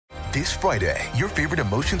This Friday, your favorite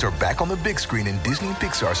emotions are back on the big screen in Disney and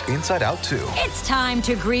Pixar's Inside Out 2. It's time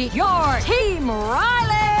to greet your Team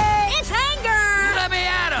Riley. It's anger. Let me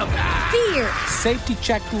at him. Fear. Safety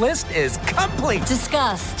checklist is complete.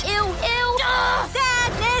 Disgust. Ew.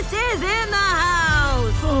 Sadness is in the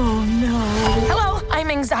house. Oh, no. Hello, I'm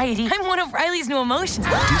anxiety. I'm one of Riley's new emotions.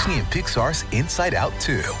 Disney and Pixar's Inside Out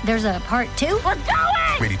 2. There's a part 2? We're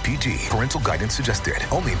going! Rated PG. Parental guidance suggested.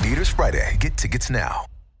 Only in theaters Friday. Get tickets now.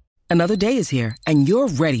 Another day is here, and you're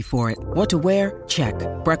ready for it. What to wear? Check.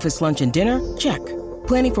 Breakfast, lunch, and dinner? Check.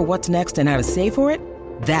 Planning for what's next and how to save for it?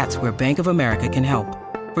 That's where Bank of America can help.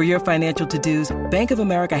 For your financial to-dos, Bank of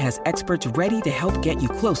America has experts ready to help get you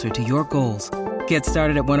closer to your goals. Get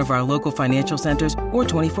started at one of our local financial centers or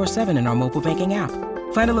 24/7 in our mobile banking app.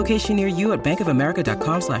 Find a location near you at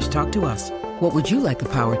bankofamerica.com/talktous. What would you like the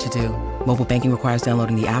power to do? Mobile banking requires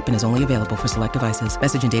downloading the app and is only available for select devices.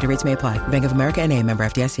 Message and data rates may apply. Bank of America N.A., member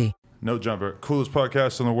FDIC. No Jumper, coolest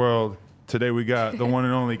podcast in the world. Today we got the one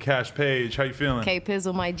and only Cash Page. How you feeling?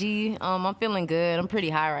 K-Pizzle, my G. I'm feeling good. I'm pretty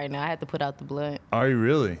high right now. I had to put out the blunt. Are you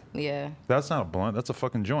really? Yeah. That's not a blunt. That's a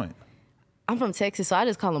fucking joint. I'm from Texas, so I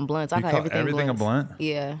just call them blunts. I call everything a blunt?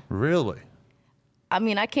 Yeah. Really? I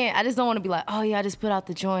mean, I just don't want to be like, oh, yeah, I just put out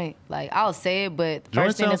the joint. Like, I'll say it, but the Joint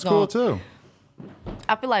first thing sounds that's cool, going too.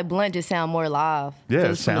 I feel like blunt just sound more live. Yeah,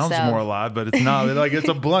 it sounds more alive, but it's not. Like, it's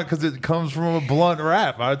a blunt because it comes from a blunt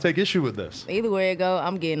rap. I would take issue with this. Either way it go,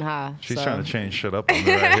 I'm getting high. She's trying to change shit up on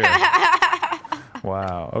me right here.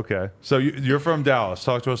 Wow, okay. So you're from Dallas.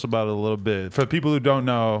 Talk to us about it a little bit. For people who don't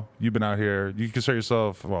know, you've been out here. You consider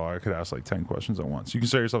yourself, well, I could ask like 10 questions at once. You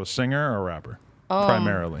consider yourself a singer or a rapper,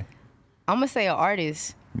 primarily? I'm going to say an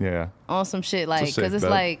artist. Yeah. On some shit, like, because it's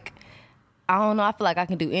like, I don't know, I feel like I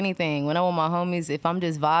can do anything. When I'm with my homies, if I'm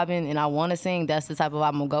just vibing and I want to sing, that's the type of vibe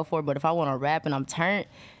I'm going to go for. But if I want to rap and I'm turned,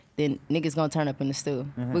 then niggas going to turn up in the stew.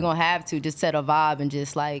 Mm-hmm. We're going to have to just set a vibe and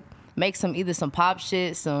just, like, make either some pop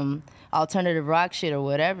shit, some alternative rock shit, or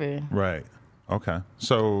whatever. Right. Okay.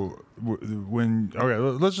 So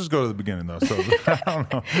let's just go to the beginning though. So I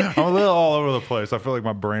don't know. I'm a little all over the place. I feel like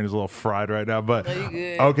my brain is a little fried right now. But no, you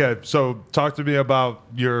good. Okay. So talk to me about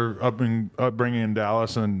your upbringing in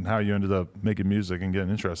Dallas and how you ended up making music and getting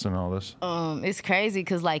interested in all this. It's crazy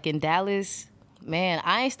because like in Dallas, man,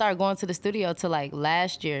 I ain't started going to the studio till like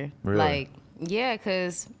last year. Really? Like, yeah,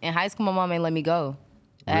 because in high school my mom ain't let me go.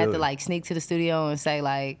 I had to like sneak to the studio and say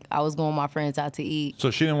like I was going with my friends out to eat.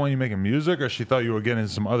 So she didn't want you making music, or she thought you were getting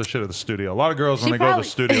some other shit at the studio? A lot of girls, when they go to the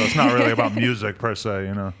studio, it's not really about music per se,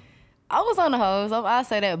 you know? I was on the hose, I'll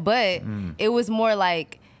say that, but it was more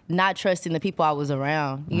like not trusting the people I was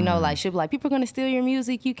around. You know, like she'd be like, people are gonna steal your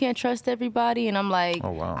music. You can't trust everybody. And I'm like,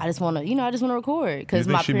 oh, wow. I just want to record. Cause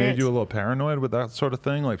you think she made you a little paranoid with that sort of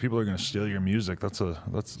thing? Like people are gonna steal your music.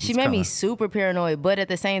 She made me super paranoid. But at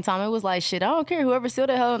the same time, it was like, shit, I don't care. Whoever steal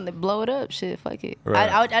the hell and blow it up, shit, fuck it.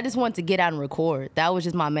 Right. I just wanted to get out and record. That was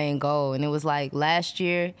just my main goal. And it was like last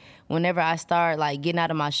year, whenever I start like getting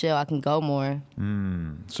out of my shell, I can go more.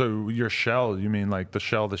 So your shell, you mean like the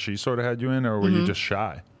shell that she sort of had you in, or were you just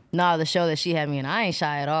shy? No, the show that she had me in, I ain't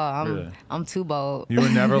shy at all. I'm too bold. You were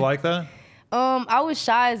never like that? I was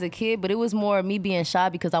shy as a kid, but it was more me being shy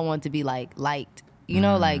because I wanted to be like liked. You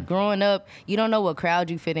know, like growing up, you don't know what crowd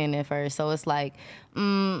you fit in at first. So it's like,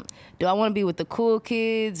 do I want to be with the cool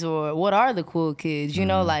kids, or what are the cool kids? You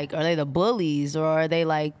know, like, are they the bullies, or are they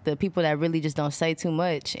like the people that really just don't say too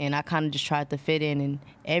much? And I kind of just tried to fit in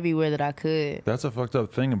everywhere that I could. That's a fucked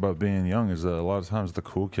up thing about being young, is that a lot of times the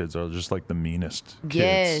cool kids are just like the meanest kids.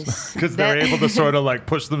 Yes. Because they're able to sort of like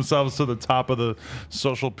push themselves to the top of the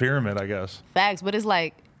social pyramid, I guess. Facts, but it's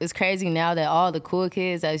like, it's crazy now that all the cool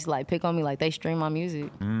kids that used to like pick on me, like they stream my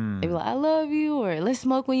music. They be like, I love you, or let's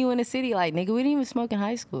smoke when you in the city. Like, nigga, we didn't even smoke in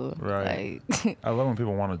high school. Right. Like, I love when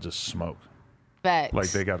people want to just smoke. Facts. Like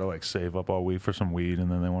they got to like save up all week for some weed, and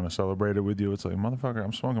then they want to celebrate it with you. It's like, motherfucker,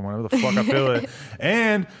 I'm smoking whenever the fuck I feel it.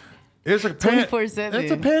 And it's a 24/7.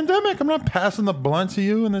 It's a pandemic. I'm not passing the blunt to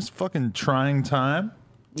you in this fucking trying time.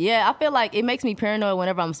 Yeah, I feel like it makes me paranoid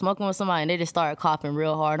whenever I'm smoking with somebody and they just start coughing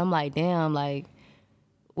real hard. I'm like, damn, like,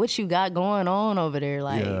 what you got going on over there?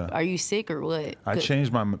 Like, are you sick or what? I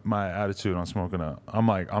changed my attitude on smoking up. I'm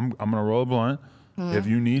like, I'm gonna roll a blunt. If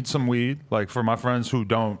you need some weed, like for my friends who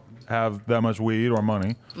don't have that much weed or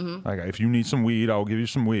money, like if you need some weed, I'll give you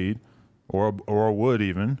some weed, or a wood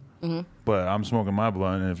even. But I'm smoking my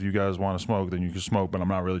blunt, and if you guys want to smoke, then you can smoke. But I'm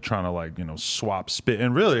not really trying to like, you know, swap spit.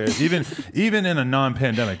 And really, even in a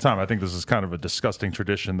non-pandemic time, I think this is kind of a disgusting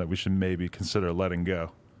tradition that we should maybe consider letting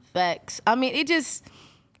go. Facts. I mean, it just.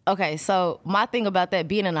 Okay, so my thing about that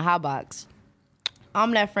being in a hot box,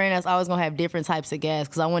 I'm that friend that's always gonna have different types of gas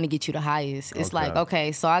because I want to get you the highest. It's like,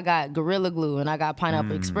 okay, so I got Gorilla Glue and I got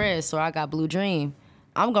Pineapple Express or I got Blue Dream.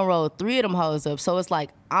 I'm gonna roll 3 of them hoes up. So it's like,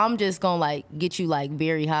 I'm just gonna like get you like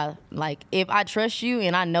very high. Like if I trust you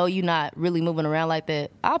and I know you not really moving around like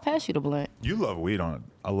that, I'll pass you the blunt. You love weed on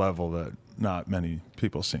a level that not many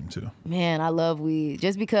people seem to. Man, I love weed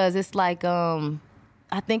just because it's like,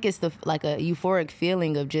 I think it's like a euphoric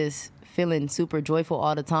feeling of just feeling super joyful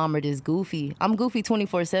all the time or just goofy. I'm goofy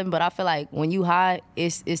 24/7, but I feel like when you high,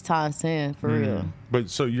 it's times 10 for real. But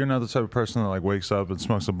so you're not the type of person that like wakes up and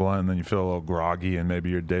smokes a blunt and then you feel a little groggy and maybe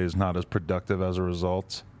your day is not as productive as a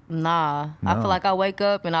result? Nah. I feel like I wake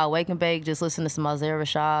up and I wake and bake, just listen to some Isaiah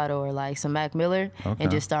Rashad or like some Mac Miller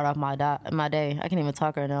and just start off my day. I can't even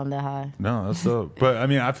talk right now, I'm that high. No, that's dope. But I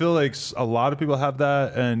mean, I feel like a lot of people have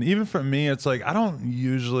that. And even for me, it's like I don't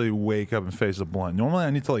usually wake up and face a blunt. Normally I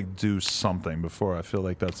need to like do something before I feel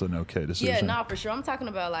like that's an okay decision. Yeah, nah, for sure. I'm talking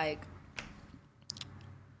about like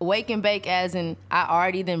wake and bake as in I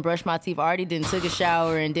already then brushed my teeth, already then took a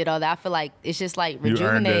shower and did all that. I feel like it's just like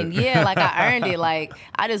rejuvenating. Yeah, like I earned it. Like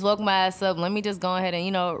I just woke my ass up. Let me just go ahead and, you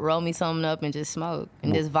know, roll me something up and just smoke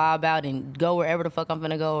and just vibe out and go wherever the fuck I'm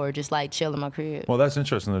finna go or just like chill in my crib. Well, that's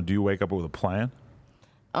interesting though. Do you wake up with a plan?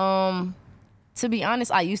 To be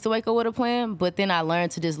honest, I used to wake up with a plan, but then I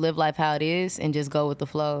learned to just live life how it is and just go with the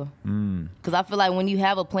flow. Because I feel like when you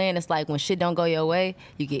have a plan, it's like when shit don't go your way,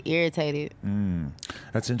 you get irritated.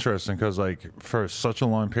 That's interesting because like for such a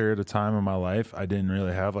long period of time in my life, I didn't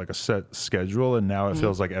really have like a set schedule, and now it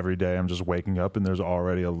feels like every day I'm just waking up and there's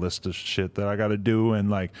already a list of shit that I got to do, and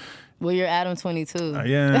like. Well, you're Adam 22.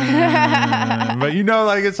 Yeah, but you know,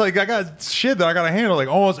 like it's like I got shit that I got to handle like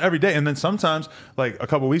almost every day, and then sometimes like a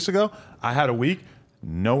couple weeks ago, I had a week,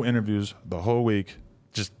 no interviews the whole week,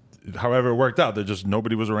 just however it worked out. There just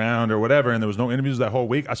nobody was around or whatever, and there was no interviews that whole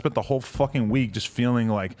week. I spent the whole fucking week just feeling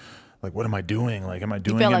like what am I doing? Like, am I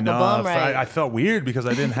doing enough? Like a bum, right? I felt weird because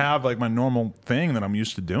I didn't have like my normal thing that I'm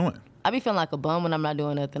used to doing. I be feeling like a bum when I'm not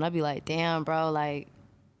doing nothing. I be like, damn, bro, like.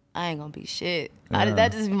 I ain't gonna be shit.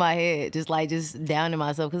 That just be my head, just down to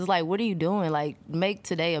myself. Cause it's like, what are you doing? Like, make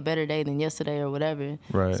today a better day than yesterday or whatever.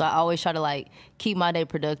 Right. So I always try to like keep my day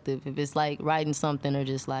productive. If it's like writing something or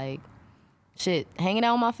just like shit, hanging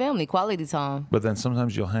out with my family, quality time. But then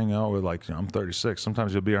sometimes you'll hang out with like, you know, I'm 36.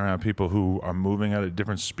 Sometimes you'll be around people who are moving at a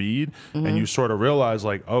different speed, and you sort of realize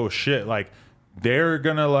like, oh shit, like. They're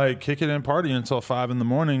gonna like kick it and party until 5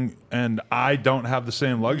 a.m, and I don't have the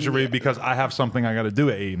same luxury because I have something I got to do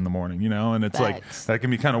at 8 a.m, you know. And it's like that can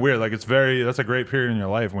be kind of weird. Like that's a great period in your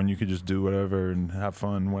life when you could just do whatever and have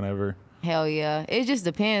fun whenever. Hell yeah, it just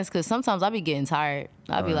depends because sometimes I be getting tired.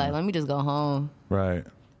 I be like, let me just go home. Right.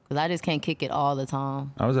 Because I just can't kick it all the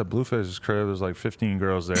time. I was at Blueface's crib. There's like 15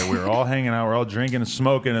 girls there. We were all hanging out. We're all drinking and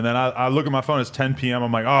smoking. And then I look at my phone. It's 10 p.m.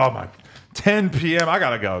 I'm like, oh my, 10 p.m. I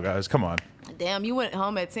gotta go, guys. Come on. Damn, you went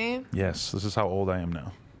home at 10? Yes, this is how old I am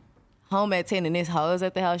now. Home at 10 and this hoes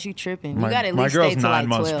at the house, you tripping. You got to at least my girl's stay till 9 like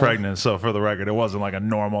months 12. pregnant, so for the record, it wasn't like a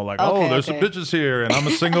normal like, Okay, there's some bitches here, and I'm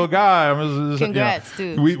a single guy. Congrats,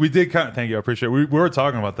 too. We did kind of, thank you, I appreciate it. We were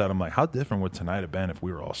talking about that. I'm like, how different would tonight have been if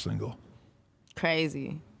we were all single?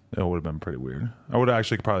 Crazy. It would have been pretty weird. I would have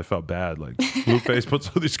actually probably felt bad. Like, Blueface puts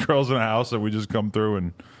all these girls in a house and we just come through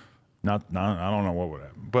and not I don't know what would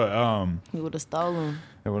happen. But you would have stolen.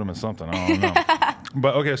 It would have been something. I don't know.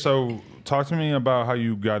 But okay, so talk to me about how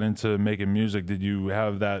you got into making music. Did you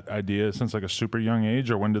have that idea since like a super young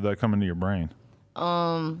age, or when did that come into your brain?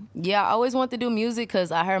 Yeah, I always wanted to do music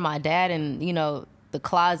because I heard my dad in, you know, the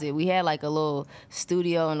closet. We had like a little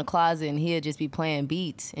studio in the closet, and he'd just be playing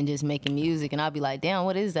beats and just making music, and I'd be like, damn,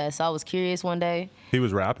 what is that? So I was curious one day. He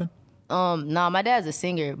was rapping? No, my dad's a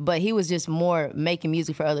singer, but he was just more making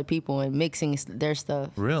music for other people and mixing their stuff.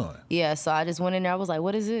 Really? Yeah, so I just went in there. I was like,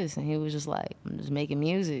 what is this? And he was just like, I'm just making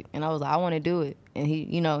music. And I was like, I want to do it. And he,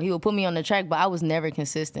 you know, he would put me on the track, but I was never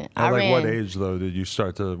consistent. At like what age, though, did you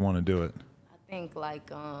start to want to do it? I think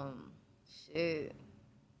like,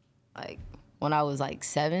 like when I was like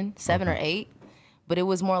seven or 8. But it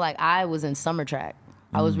was more like I was in summer track.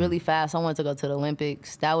 I was really fast. I wanted to go to the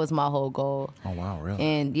Olympics. That was my whole goal. Oh, wow, really?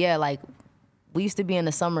 And yeah, like we used to be in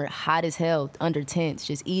the summer hot as hell under tents,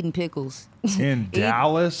 just eating pickles. In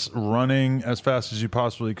Dallas, running as fast as you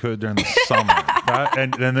possibly could during the summer.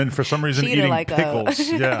 And then for some reason Cheater eating like pickles.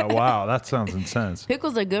 Yeah, wow, that sounds intense.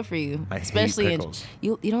 Pickles are good for you. I especially hate pickles.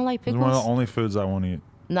 You don't like pickles? It's one of the only foods I want to eat.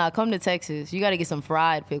 Nah, come to Texas. You got to get some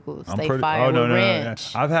fried pickles. They no.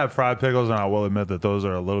 ranch. I've had fried pickles, and I will admit that those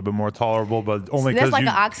are a little bit more tolerable, but only because that's like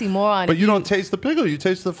an oxymoron. But you don't taste the pickle. You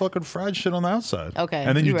taste the fucking fried shit on the outside. Okay.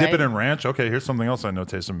 And then you dip right. it in ranch. Okay, here's something else I know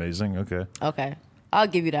tastes amazing. Okay. Okay. I'll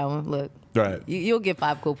give you that one. Look, Right. you'll get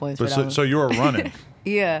 5 cool points But for that one. so you were running,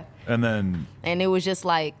 Yeah. and then And it was just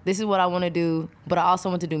like, this is what I want to do, but I also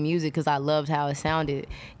want to do music because I loved how it sounded.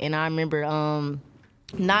 And I remember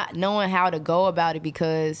not knowing how to go about it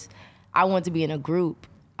because I wanted to be in a group.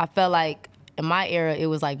 I felt like in my era, it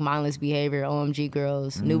was like Mindless Behavior, OMG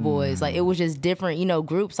Girls, New Boys. Like, it was just different,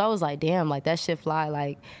 groups. I was like, damn, like, that shit fly.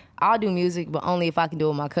 Like, I'll do music, but only if I can do it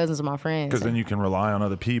with my cousins or my friends. because then you can rely on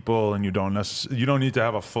other people, and you don't need to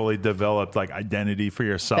have a fully developed like identity for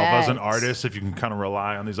yourself as an Facts. artist if you can kind of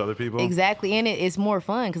rely on these other people. Exactly, and it's more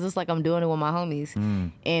fun because it's like I'm doing it with my homies.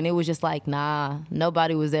 And it was just like, nah,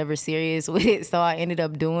 nobody was ever serious with it, so I ended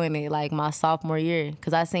up doing it like my sophomore year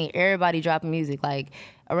because I seen everybody dropping music. Like,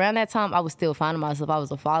 around that time, I was still finding myself. I was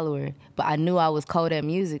a follower, but I knew I was cold at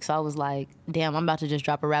music, so I was like, damn, I'm about to just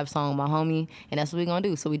drop a rap song with my homie, and that's what we gonna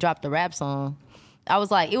do. So we dropped the rap song. I was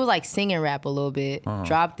like, it was like singing rap a little bit.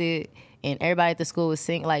 Dropped it, and everybody at the school was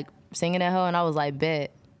singing that hoe, and I was like,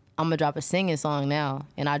 bet, I'm gonna drop a singing song now.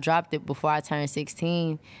 And I dropped it before I turned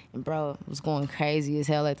 16, and bro, it was going crazy as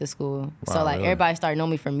hell at the school. Wow, So like really? everybody started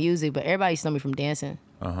knowing me from music, but everybody used to know me from dancing.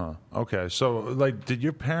 Okay, so like, did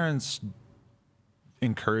your parents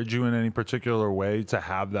encourage you in any particular way to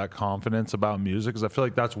have that confidence about music? Because I feel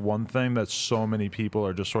like that's one thing that so many people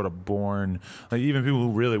are just sort of born, like even people who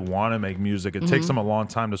really want to make music, it takes them a long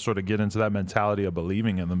time to sort of get into that mentality of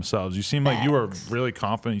believing in themselves. You seem like you were really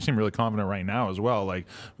confident. You seem really confident right now as well. Like,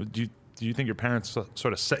 do you think your parents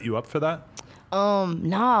sort of set you up for that?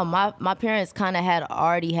 Nah, my parents kind of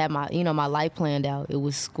already had my life planned out. It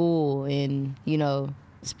was school and,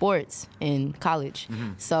 sports and college.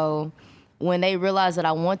 So when they realized that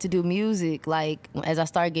I want to do music, like as I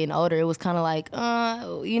started getting older, it was kind of like,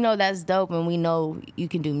 that's dope and we know you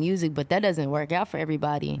can do music, but that doesn't work out for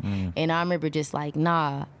everybody. And I remember just like,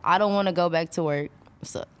 nah, I don't want to go back to work.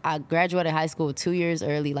 So I graduated high school 2 years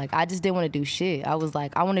early. Like, I just didn't want to do shit. I was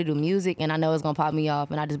like, I want to do music and I know it's going to pop me off.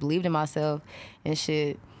 And I just believed in myself and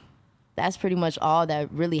shit. That's pretty much all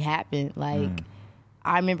that really happened. Like,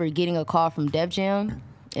 I remember getting a call from Def Jam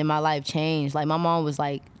and my life changed. Like, my mom was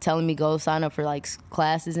like telling me go sign up for like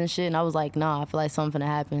classes and shit. And I was like, nah, I feel like something to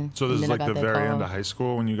happen. So this And is then I like got the that very call. end of high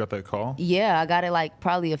school when you got that call? Yeah, I got it like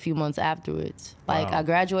probably a few months afterwards. Like, Wow. I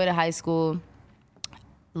graduated high school.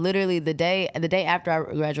 Literally the day after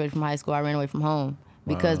I graduated from high school, I ran away from home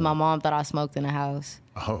because my mom thought I smoked in the house.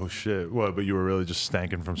 Oh shit! What? But you were really just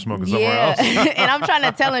stanking from smoking somewhere Yeah, else? and I'm trying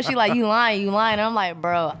to tell her, she like, you lying. And I'm like,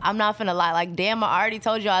 bro, I'm not finna lie. Like, damn, I already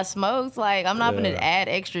told you I smoked. Like, I'm not finna add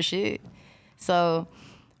extra shit. So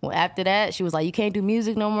after that, she was like, you can't do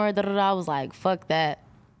music no more. Da, da, da. I was like, fuck that.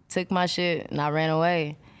 Took my shit and I ran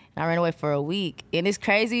away. And I ran away for a week. And it's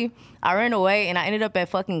crazy. I ran away and I ended up at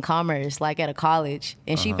fucking Commerce, like at a college.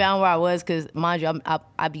 And she found where I was because, mind you,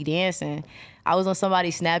 I be dancing. I was on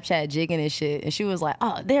somebody's Snapchat jigging and shit. And she was like,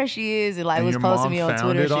 oh, there she is. And like And was your posting mom me on found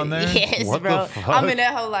Twitter. it on and there? shit. Yes, What the bro. fuck? I'm in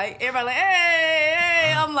that whole like, everybody like,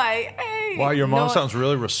 hey. I'm like, hey. Wow, your mom No- sounds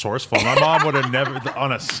really resourceful. My mom would have never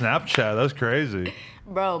on a Snapchat. That's crazy.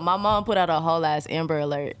 Bro, my mom put out a whole ass Amber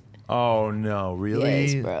Alert. Oh no,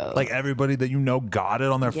 really? Yes, bro. Like everybody that you know got it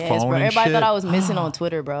on their Yes, phone bro. and Everybody shit. thought I was missing on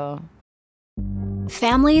Twitter, bro.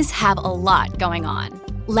 Families have a lot going on.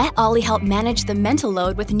 Let Ollie help manage the mental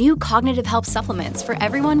load with new cognitive help supplements for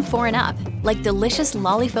everyone 4 and up, like delicious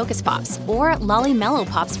Lolly Focus Pops or Lolly Mellow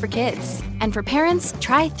Pops for kids. And for parents,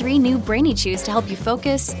 try 3 new Brainy Chews to help you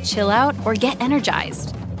focus, chill out, or get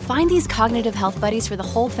energized. Find these cognitive health buddies for the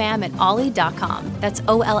whole fam at ollie.com. That's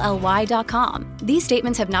OLLY.com. These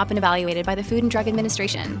statements have not been evaluated by the Food and Drug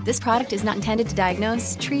Administration. This product is not intended to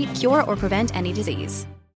diagnose, treat, cure, or prevent any disease.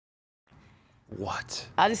 What?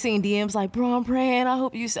 I just seen DMs like, bro, I'm praying. I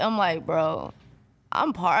hope you. I'm like, bro,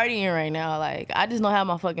 I'm partying right now. Like, I just don't have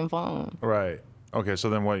my fucking phone. Right. Okay, so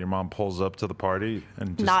then what? Your mom pulls up to the party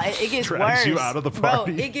and just Nah, it gets drags worse. you out of the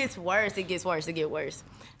party. Bro, it gets worse. It gets worse.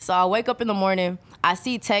 So I wake up in the morning, I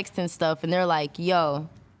see texts and stuff, and they're like, yo,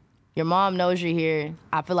 your mom knows you're here.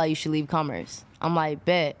 I feel like you should leave Commerce. I'm like,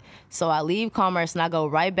 bet. So I leave Commerce and I go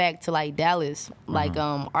right back to like Dallas, like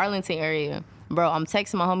Arlington area. Bro, I'm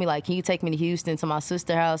texting my homie like, can you take me to Houston to my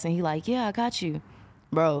sister's house? And he like, yeah, I got you.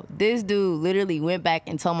 Bro, this dude literally went back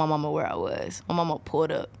and told my mama where I was. My mama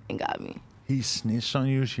pulled up and got me. He snitched on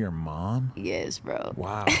you to your mom? Yes, bro.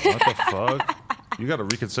 Wow, what the fuck? You got to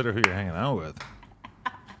reconsider who you're hanging out with.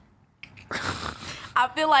 I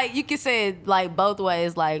feel like you can say it like both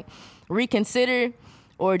ways, like reconsider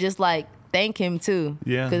or just like thank him too.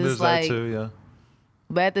 Yeah, 'Cause there's it's like, that too, yeah.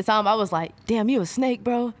 But at the time, I was like, damn, you a snake,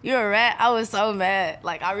 bro. You're a rat. I was so mad.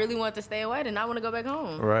 Like, I really want to stay away and I want to go back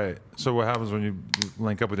home. Right. So what happens when you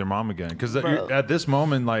link up with your mom again? Because Bro. at this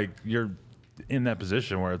moment, like, in that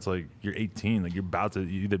position where it's like you're 18, like you're about to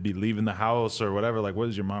either be leaving the house or whatever. Like, what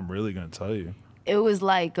is your mom really gonna tell you? It was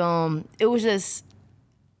like, it was just,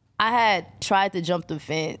 I had tried to jump the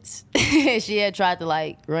fence. She had tried to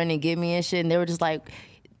like run and get me and shit, and they were just like,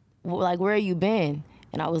 where have you been?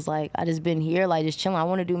 And I was like, I just been here, like, just chilling. I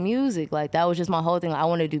want to do music. Like, that was just my whole thing. Like, I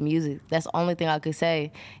want to do music. That's the only thing I could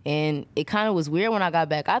say. And it kind of was weird when I got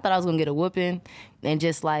back. I thought I was going to get a whooping and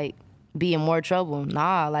just, like, be in more trouble.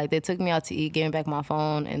 Nah, like, they took me out to eat, gave me back my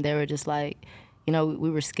phone, and they were just like, you know, we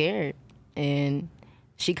were scared. And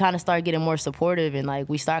she kind of started getting more supportive, and, like,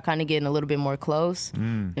 we started kind of getting a little bit more close.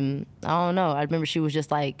 And I don't know. I remember she was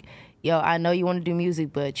just like, yo, I know you want to do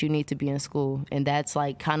music, but you need to be in school. And that's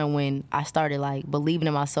like kind of when I started like believing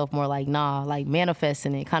in myself more, like, nah, like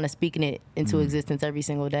manifesting it, kind of speaking it into existence every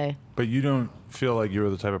single day. But you don't feel like you were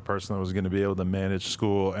the type of person that was going to be able to manage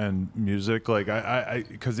school and music? Like,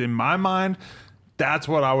 because in my mind, that's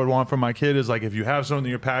what I would want from my kid is like, if you have something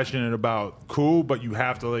you're passionate about, cool, but you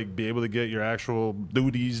have to like be able to get your actual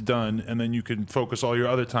duties done, and then you can focus all your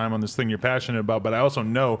other time on this thing you're passionate about. But I also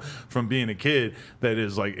know from being a kid that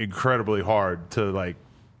is like incredibly hard to like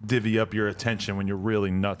divvy up your attention when you're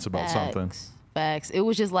really nuts about something. Facts. It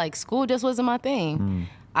was just like school just wasn't my thing.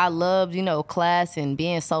 I loved, you know, class and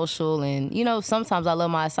being social, and, you know, sometimes I love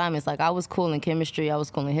my assignments. Like, I was cool in chemistry, I was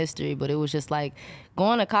cool in history, but it was just like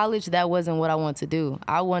going to college, that wasn't what I wanted to do.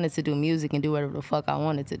 I wanted to do music and do whatever the fuck I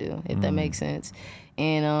wanted to do, if that makes sense.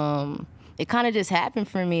 And it kind of just happened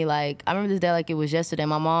for me. Like, I remember this day like it was yesterday.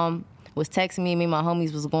 My mom was texting me, and my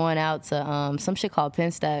homies was going out to some shit called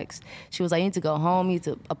Penn Stacks. She was like, you need to go home, you need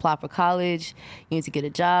to apply for college, you need to get a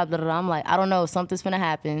job, I'm like, I don't know, something's finna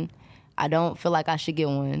happen. I don't feel like I should get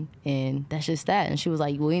one, and that's just that. And she was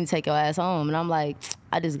like, well, you need to take your ass home. And I'm like,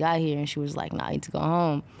 I just got here. And she was like, nah, I need to go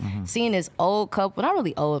home. Seeing this old couple, not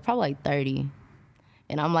really old, probably like 30.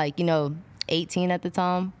 And I'm like, you know, 18 at the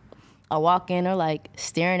time. I walk in, they're like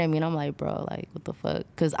staring at me, and I'm like, bro, like, what the fuck?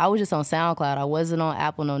 Because I was just on SoundCloud. I wasn't on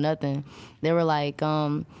Apple, no nothing. They were like,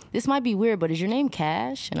 this might be weird, but is your name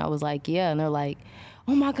Cash? And I was like, yeah. And they're like,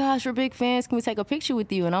 oh my gosh, we're big fans. Can we take a picture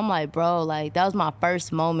with you? And I'm like, bro, like, that was my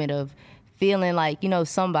first moment of feeling like, you know,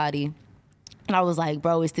 somebody. And I was like,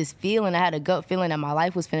 bro, it's this feeling. I had a gut feeling that my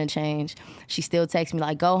life was finna change. She still texts me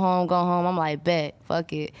like, go home, go home. I'm like, bet,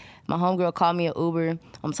 fuck it. My homegirl called me an Uber.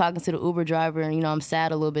 I'm talking to the Uber driver, and, you know, I'm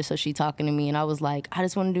sad a little bit, so she talking to me. And I was like, I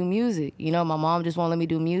just want to do music. You know, my mom just won't let me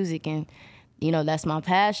do music, and, you know, that's my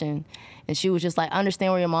passion. And she was just like, I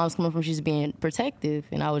understand where your mom's coming from. She's being protective.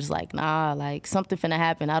 And I was like, nah, like, something finna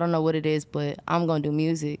happen. I don't know what it is, but I'm gonna do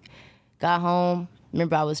music. Got home.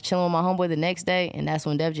 Remember, I was chilling with my homeboy the next day, and that's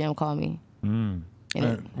when Def Jam called me. And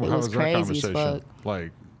it was crazy as fuck.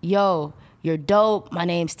 Like, yo, you're dope. My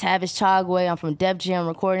name's Tavis Chagway. I'm from Def Jam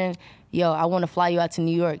Recording. Yo, I want to fly you out to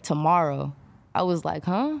New York tomorrow. I was like,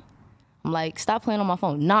 huh? I'm like, stop playing on my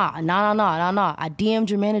phone. Nah. I DM'd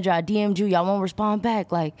your manager. I DM'd you. Y'all won't respond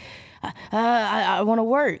back. Like, I want to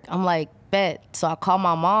work. I'm like, bet. So I call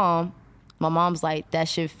my mom. My mom's like, that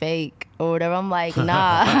shit fake or whatever. I'm like,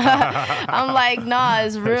 nah. I'm like, nah,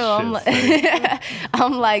 it's real.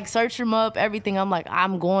 I'm like, search him up, everything. I'm like,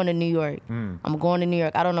 I'm going to New York. I'm going to New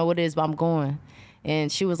York. I don't know what it is, but I'm going.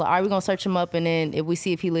 And she was like, all right, we're going to search him up, and then if we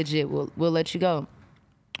see if he legit, we'll let you go.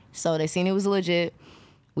 So they seen he was legit.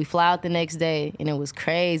 We fly out the next day, and it was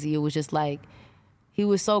crazy. It was just like, he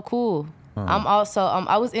was so cool. I'm also,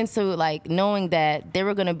 I was into like knowing that they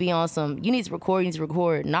were gonna be on some, you need to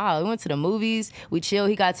record. Nah, we went to the movies, we chilled,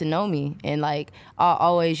 he got to know me. And like, I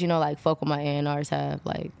always, you know, like fuck with my A&Rs have,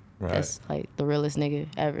 like, that's like the realest nigga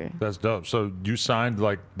ever. That's dope. So you signed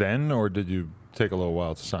like then, or did you take a little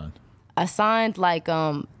while to sign? I signed like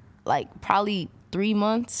probably 3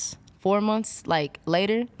 months, 4 months like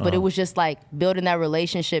later, but it was just like building that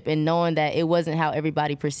relationship and knowing that it wasn't how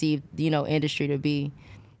everybody perceived, you know, industry to be.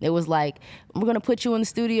 It was like, we're going to put you in the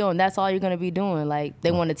studio and that's all you're going to be doing. Like, they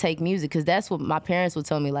want to take music, because that's what my parents would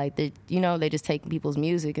tell me. Like, they, you know, they just take people's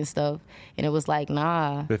music and stuff. And it was like,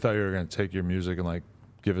 nah. They thought you were going to take your music and, like,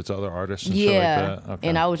 give it to other artists and shit like that? Okay.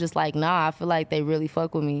 And I was just like, nah, I feel like they really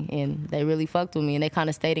fuck with me. And they really fucked with me. And they kind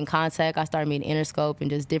of stayed in contact. I started meeting Interscope and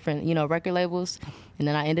just different, you know, record labels. And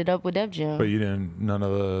then I ended up with Def Jam. But none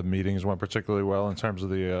of the meetings went particularly well in terms of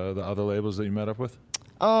the other labels that you met up with?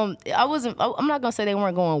 I'm not gonna say they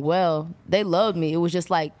weren't going well. They loved me. It was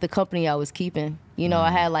just like the company I was keeping. You know,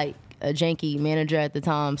 I had like a janky manager at the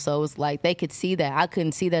time, so it was like they could see that. I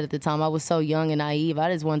couldn't see that at the time. I was so young and naive.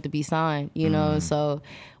 I just wanted to be signed, you know. So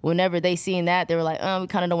whenever they seen that, they were like, we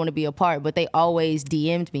kind of don't want to be a part. But they always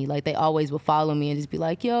DM'd me. Like, they always would follow me and just be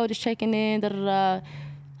like, yo, just checking in, da da da.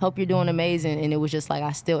 hope you're doing amazing. And it was just like,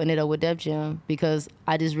 I still ended up with Def Jam because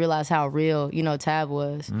I just realized how real, Tab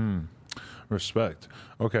was. Respect.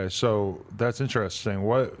 Okay, so that's interesting.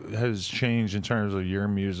 What has changed in terms of your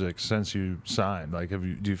music since you signed? Like,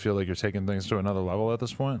 do you feel like you're taking things to another level at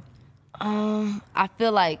this point? I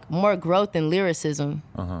feel like more growth in lyricism.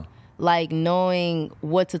 Like knowing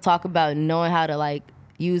what to talk about, knowing how to like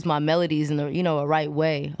use my melodies in a right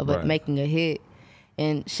way of making a hit.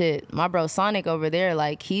 And shit, my bro Sonic over there,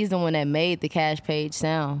 like he's the one that made the Cash Page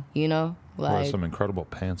sound, Like Well, some incredible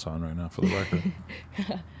pants on right now for the record.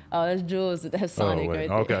 Oh, that's Jules. That's Sonic right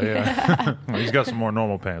there. Okay, yeah. He's got some more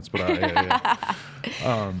normal pants, but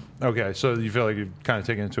yeah. Okay, so you feel like you've kind of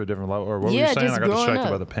taken it to a different level? Or what were you saying? I got distracted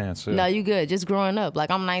by the pants. Yeah. No, you good. Just growing up.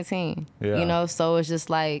 Like, I'm 19. Yeah. So it's just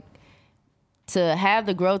like, to have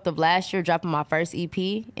the growth of last year, dropping my first EP,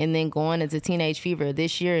 and then going into Teenage Fever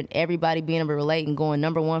this year, and everybody being able to relate and going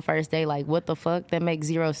 #1 first day, like, what the fuck? That makes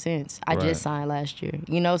zero sense. I just signed last year.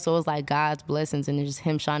 So it's like God's blessings, and it's just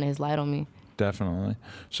him shining his light on me. Definitely.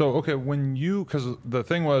 So, okay, because the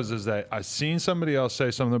thing is that I seen somebody else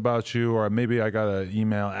say something about you, or maybe I got an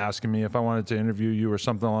email asking me if I wanted to interview you or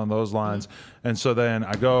something along those lines. And so then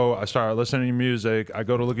I start listening to your music. I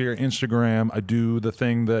go to look at your Instagram. I do the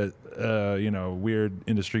thing that, weird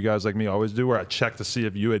industry guys like me always do, where I check to see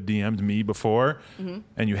if you had DM'd me before.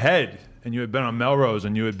 And you had been on Melrose,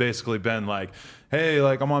 and you had basically been like, hey,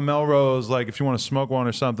 like, I'm on Melrose, like, if you want to smoke one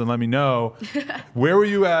or something, let me know. Where were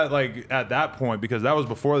you at, like, at that point? Because that was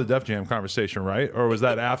before the Def Jam conversation, right? Or was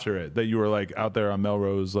that after it, that you were, like, out there on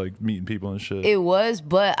Melrose, like, meeting people and shit? It was,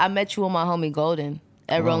 but I met you with my homie Golden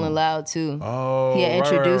at Rolling Loud, too. Oh, he had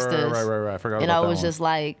introduced us. Right. I forgot about that. And I was just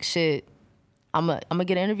like, shit, I'm gonna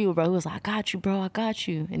get an interview with bro. He was like, I got you, bro, I got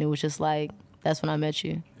you. And it was just like, that's when I met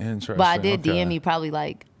you. Interesting. But I did DM you probably,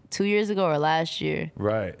 like, 2 years ago or last year.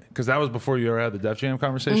 Right. Because that was before you ever had the Def Jam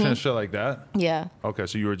conversation and shit like that? Yeah. Okay,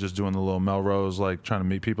 so you were just doing the little Melrose, like, trying to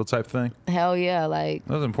meet people type thing? Hell yeah, like...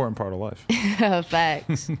 That was an important part of life.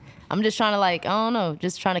 Facts. I'm just trying to, like, I don't know,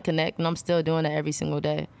 just trying to connect, and I'm still doing that every single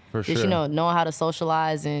day. For just, sure. Knowing how to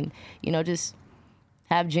socialize and, just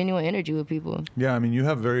have genuine energy with people. Yeah, I mean, you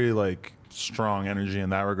have very, like, strong energy in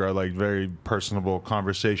that regard, like very personable,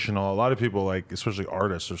 conversational. A lot of people, like, especially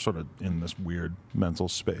artists, are sort of in this weird mental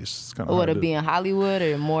space. It's kind of Would it be in Hollywood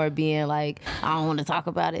or more being like, I don't want to talk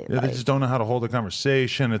about it? Yeah, like, they just don't know how to hold a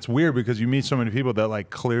conversation. It's weird because you meet so many people that,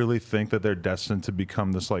 like, clearly think that they're destined to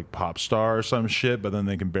become this, like, pop star or some shit, but then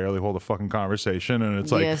they can barely hold a fucking conversation. And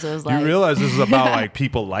it's like, so it's you realize this is about, like,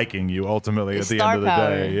 people liking you ultimately at the end of the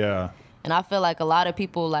day. Yeah. And I feel like a lot of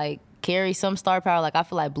people, like, carry some star power. Like, I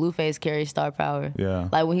feel like Blueface carries star power. Yeah.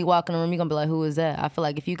 Like, when he walk in the room, you're gonna be like, who is that? I feel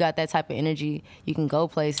like if you got that type of energy, you can go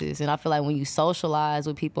places. And I feel like when you socialize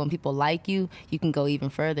with people and people like you, you can go even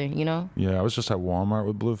further, Yeah, I was just at Walmart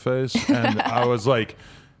with Blueface, and I was like,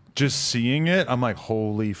 just seeing it, I'm like,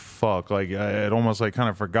 holy fuck. Like, I had almost, like, kind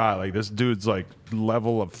of forgot. Like, this dude's, like,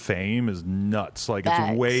 level of fame is nuts. Like,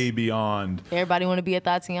 Facts. It's way beyond. Everybody want to be at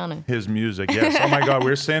Tatiana. His music, yes. Oh, my God. We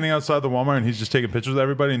were standing outside the Walmart, and he's just taking pictures with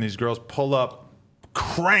everybody, and these girls pull up,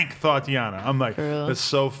 crank Tatiana. I'm like, it's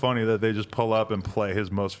so funny that they just pull up and play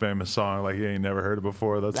his most famous song. Like, he ain't never heard it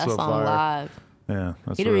before. That's so fire. Live. Yeah,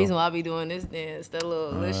 that's the reason why I be doing this dance, that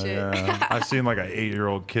little shit. Yeah. I seen like an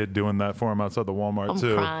 8-year-old kid doing that for him outside the Walmart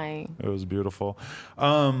too. I'm crying. It was beautiful.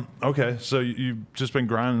 Okay, so you've just been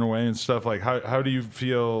grinding away and stuff. Like, how do you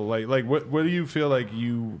feel? Like what do you feel like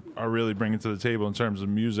you are really bringing to the table in terms of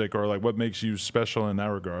music, or like what makes you special in that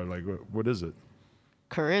regard? Like, what is it?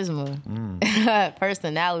 Charisma,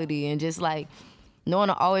 personality, and just like knowing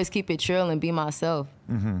to always keep it chill and be myself.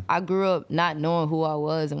 Mm-hmm. I grew up not knowing who I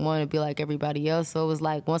was and wanting to be like everybody else. So it was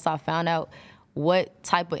like once I found out what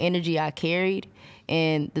type of energy I carried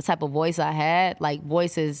and the type of voice I had, like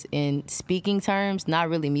voices in speaking terms, not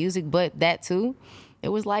really music, but that too. It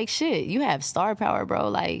was like, shit, you have star power, bro.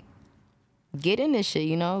 Like, get in this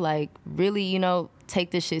shit, like really,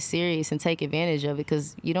 take this shit serious and take advantage of it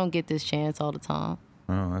because you don't get this chance all the time.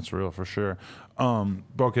 Oh, that's real for sure.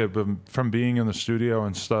 Okay, but from being in the studio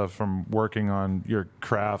and stuff, from working on your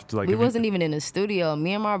craft, like we wasn't even in the studio.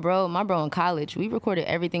 Me and my bro in college, we recorded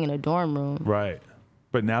everything in a dorm room. Right.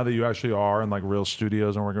 But now that you actually are in like real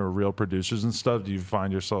studios and working with real producers and stuff, do you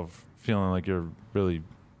find yourself feeling like you're really,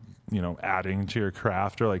 adding to your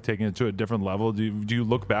craft or like taking it to a different level? Do you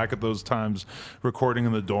look back at those times recording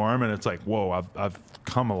in the dorm and it's like, whoa, I've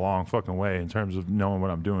come a long fucking way in terms of knowing what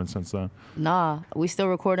I'm doing since then? Nah, we still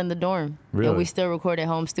record in the dorm. Really? And we still record at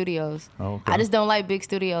home studios. Oh, okay. I just don't like big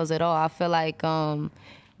studios at all. I feel like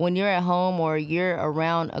when you're at home or you're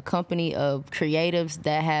around a company of creatives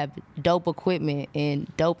that have dope equipment and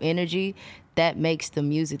dope energy, that makes the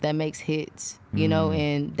music, that makes hits, you know,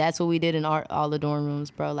 and that's what we did in all the dorm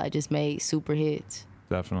rooms, bro. Like, just made super hits.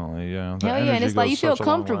 Definitely, yeah. Hell yeah, and it's like you feel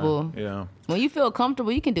comfortable. Yeah. When you feel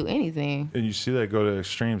comfortable, you can do anything. And you see that go to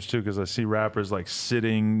extremes too, because I see rappers like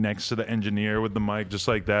sitting next to the engineer with the mic just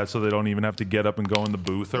like that, so they don't even have to get up and go in the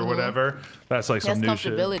booth or whatever. That's like some new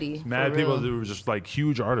shit. Comfortability. Mad people who are just like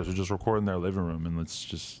huge artists who just record in their living room, and it's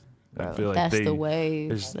just. Bro, I feel like that's the way.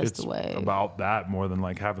 It's the way. about that more than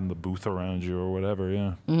like having the booth around you or whatever.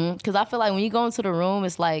 Yeah. Because I feel like when you go into the room,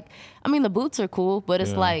 it's like, I mean, the booths are cool, but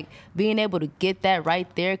it's like being able to get that right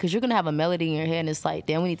there, because you're gonna have a melody in your head, and it's like,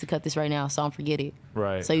 damn, we need to cut this right now, so don't forget it.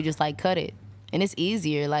 Right. So you just like cut it, and it's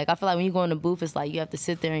easier. Like, I feel like when you go in the booth, it's like you have to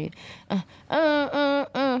sit there and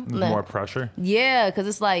There's more pressure. Yeah, because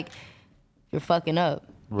it's like you're fucking up.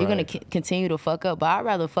 You're gonna continue to fuck up, but I'd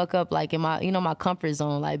rather fuck up like in my, you know, my comfort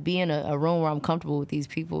zone, like be in a room where I'm comfortable with these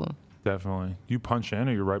people. Definitely. You punch in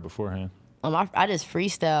or you're right beforehand? I just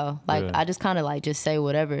freestyle. Like, I just kind of like just say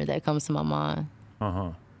whatever that comes to my mind.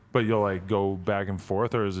 But you'll like go back and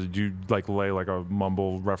forth, or is it you like lay like a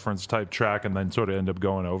mumble reference type track and then sort of end up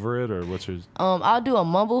going over it, or what's yours? I'll do a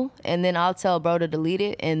mumble and then I'll tell bro to delete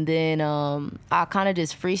it, and then I'll kind of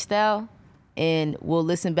just freestyle. And we'll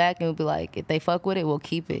listen back and we'll be like, if they fuck with it, we'll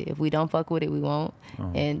keep it. If we don't fuck with it, we won't.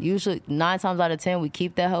 And usually 9 times out of 10, we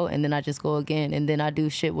keep that hoe, and then I just go again. And then I do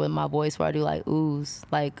shit with my voice where I do like oohs.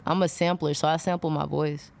 Like, I'm a sampler, so I sample my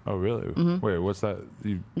voice. Oh, really? Wait, what's that?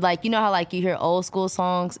 Like, you know how like you hear old school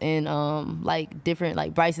songs and like different,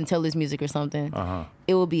 like Bryson Tiller's music or something?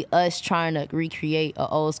 It will be us trying to recreate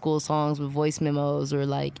old school songs with voice memos or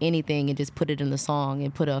like anything, and just put it in the song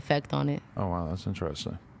and put an effect on it. Oh, wow, that's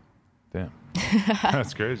interesting. Damn.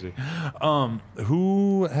 That's crazy.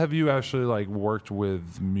 Who have you actually like worked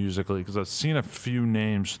with musically? Because I've seen a few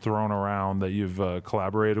names thrown around that you've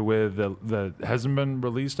collaborated with that hasn't been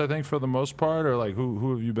released, I think, for the most part. Or like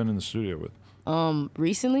who have you been in the studio with?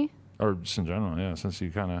 Recently? Or just in general, yeah, since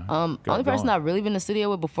you kind of only person I've really been in the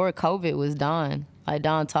studio with before COVID was Don. Like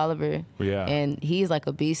Don Tolliver. Yeah. And he's like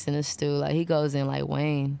a beast in the stew. Like, he goes in like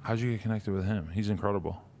Wayne. How'd you get connected with him? He's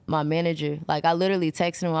incredible. My manager, like, I literally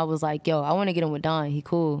texted him. I was like, yo, I want to get him with Don. He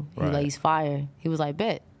cool. Like, he's fire. He was like,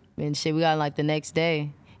 bet. And shit, we got him like the next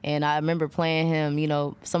day. And I remember playing him, you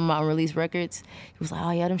know, some of my unreleased records. He was like,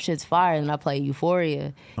 oh yeah, them shit's fire. And I played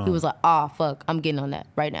Euphoria. He was like, fuck, I'm getting on that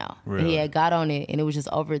right now. Really? And he had got on it, and it was just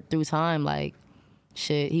over through time. Like,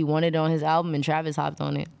 shit, he wanted it on his album, and Travis hopped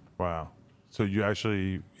on it. Wow. So you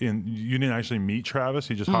didn't actually meet Travis?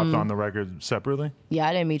 He just hopped on the record separately? Yeah,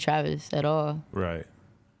 I didn't meet Travis at all. Right.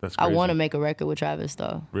 That's crazy. I want to make a record with Travis,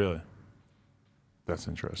 though. Really? That's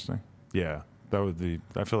interesting. Yeah. That would be,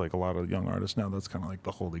 I feel like a lot of young artists now, that's kind of like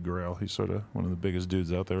the holy grail. He's sort of one of the biggest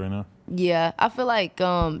dudes out there right now. Yeah, I feel like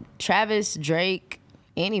Travis, Drake,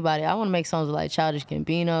 anybody. I want to make songs with like Childish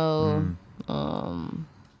Gambino.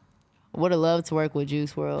 Would have loved to work with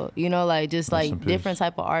Juice WRLD. You know, like just like different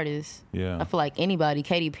type of artists. Yeah. I feel like anybody,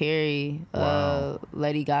 Katy Perry,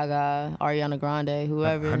 Lady Gaga, Ariana Grande,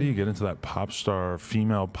 whoever. How do you get into that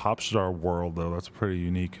female pop star world though? That's a pretty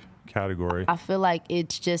unique category. I feel like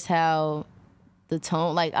it's just how the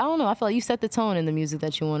tone, like, I don't know, I feel like you set the tone in the music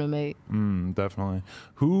that you want to make. Definitely.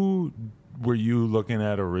 Who were you looking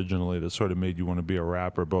at originally that sort of made you want to be a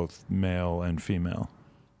rapper, both male and female?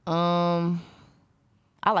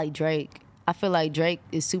 I like Drake. I feel like Drake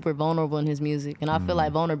is super vulnerable in his music, and I feel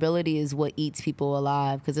like vulnerability is what eats people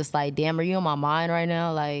alive, because it's like, damn, are you on my mind right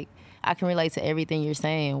now? Like, I can relate to everything you're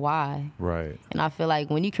saying. Why? Right. And I feel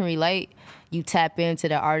like when you can relate, you tap into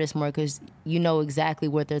the artist more, because you know exactly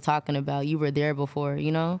what they're talking about. You were there before,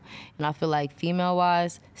 you know? And I feel like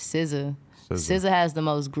female-wise, SZA. SZA has the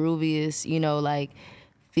most grooviest, you know, like,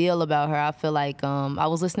 feel about her. I feel like I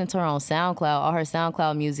was listening to her on SoundCloud, all her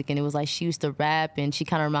SoundCloud music, and it was like she used to rap, and she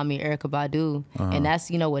kind of reminded me of Erykah Badu. And that's,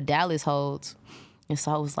 you know, what Dallas holds. And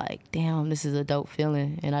so I was like, damn, this is a dope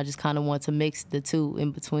feeling. And I just kind of want to mix the two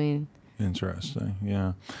in between. Interesting,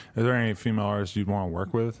 yeah. Is there any female artists you'd want to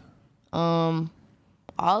work with? All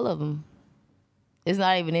of them. It's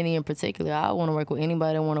not even any in particular. I want to work with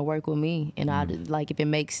anybody that want to work with me. And I like, if it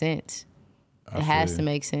makes sense. It has to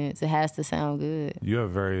make sense. It has to sound good. You have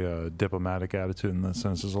a very diplomatic attitude in that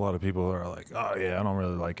sense. There's a lot of people that are like, oh, yeah, I don't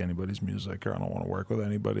really like anybody's music, or I don't want to work with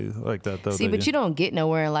anybody like that, though. See, but you don't get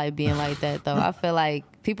nowhere in life being like that, though. I feel like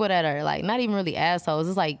people that are, like, not even really assholes,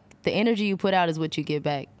 it's like the energy you put out is what you get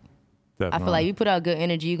back. Definitely. I feel like if you put out good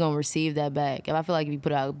energy, you're going to receive that back. And I feel like if you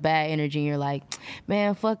put out bad energy and you're like,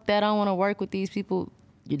 man, fuck that, I don't want to work with these people,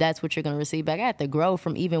 that's what you're going to receive back. I had to grow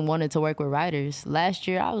from even wanting to work with writers. Last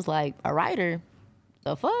year, I was like, a writer?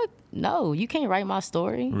 The fuck? No, you can't write my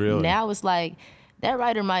story. Really? Now it's like, that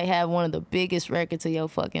writer might have one of the biggest records of your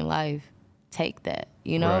fucking life. Take that,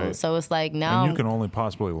 you know? Right. So it's like now. And you can only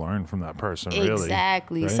possibly learn from that person, really.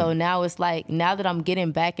 Exactly. Right? So now it's like, now that I'm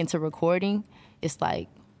getting back into recording, it's like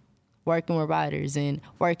working with writers and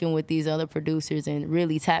working with these other producers and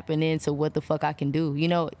really tapping into what the fuck I can do. You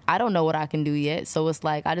know, I don't know what I can do yet. So it's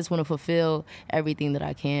like, I just want to fulfill everything that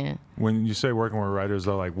I can. When you say working with writers,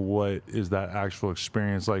 though, like, what is that actual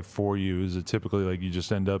experience like for you? Is it typically like you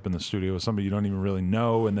just end up in the studio with somebody you don't even really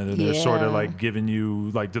know, and then they're sort of like giving you,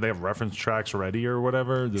 like, do they have reference tracks ready or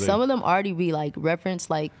whatever? Some of them already be like reference,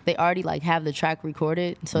 like they already like have the track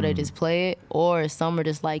recorded, so they just play it. Or some are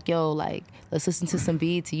just like, yo, like, let's listen to some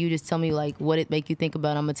beats. You just tell me like what it make you think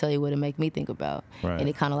about. I'm gonna tell you what it make me think about. Right. And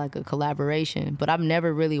it kind of like a collaboration. But I've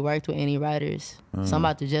never really worked with any writers, so I'm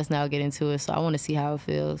about to just now get into it. So I want to see how it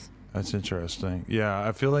feels. That's interesting. Yeah,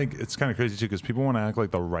 I feel like it's kind of crazy too because people want to act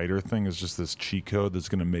like the writer thing is just this cheat code that's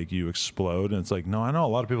going to make you explode, and it's like, no, I know a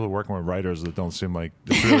lot of people who are working with writers that don't seem like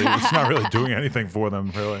it's not really doing anything for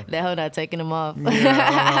them, really. That whole not taking them off.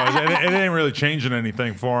 Yeah, I don't know. It ain't really changing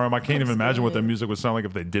anything for them. I can't even imagine what their music would sound like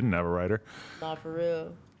if they didn't have a writer. Not for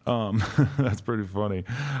real. That's pretty funny.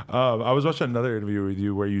 I was watching another interview with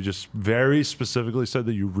you where you just very specifically said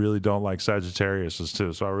that you really don't like Sagittarius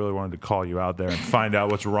too. So I really wanted to call you out there and find out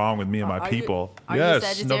what's wrong with me and my people. Are you Yes,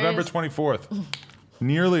 Sagittarius? November 24th.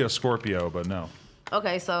 Nearly a Scorpio, but no.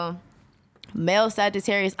 Okay, so male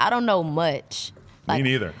Sagittarius, I don't know much. Me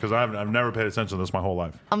neither, because I've never paid attention to this my whole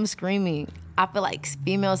life. I'm screaming. I feel like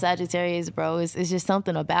female Sagittarius, bro, it's just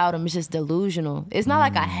something about them. It's just delusional. It's not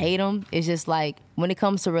like I hate them. It's just like when it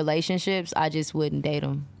comes to relationships, I just wouldn't date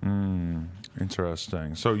them.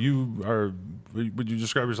 Interesting. So would you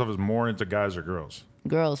describe yourself as more into guys or girls?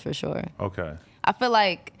 Girls, for sure. Okay. I feel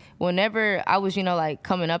like whenever I was, like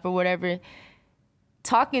coming up or whatever,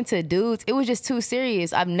 talking to dudes, it was just too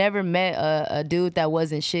serious. I've never met a dude that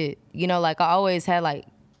wasn't shit. Like I always had like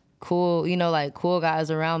cool, like cool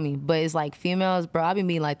guys around me. But it's like females, bro, I be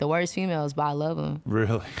meeting like the worst females, but I love them.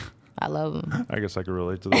 Really? I love them. I guess I could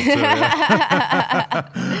relate to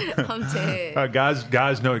that too. Yeah. I'm dead.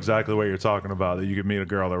 Guys know exactly what you're talking about. That you could meet a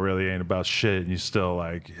girl that really ain't about shit, and you still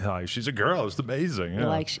like she's a girl. It's amazing. Yeah.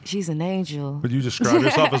 Like she's an angel. Would you describe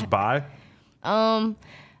yourself as bi?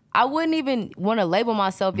 I wouldn't even want to label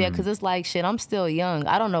myself yet because it's like, shit, I'm still young.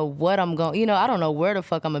 I don't know what I'm going, I don't know where the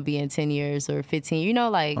fuck I'm going to be in 10 years or 15,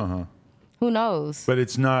 who knows? But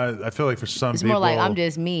it's not, I feel like for some it's people. It's more like I'm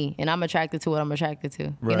just me and I'm attracted to what I'm attracted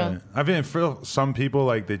to, Right. I mean, for some people,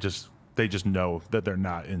 like they just know that they're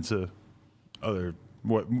not into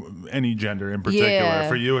any gender in particular. Yeah.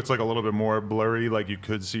 For you, it's like a little bit more blurry, like you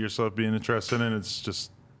could see yourself being interested in. It's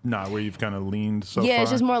just not where you've kind of leaned so far. Yeah, it's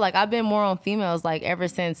just more like I've been more on females like ever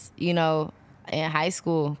since, in high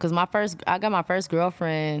school. Because I got my first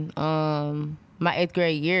girlfriend my 8th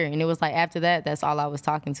grade year. And it was like after that, that's all I was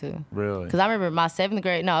talking to. Really? Because I remember my 7th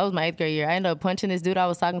grade, no, it was my 8th grade year. I ended up punching this dude I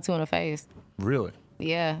was talking to in the face. Really?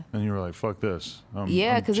 Yeah. And you were like, fuck this. I'm because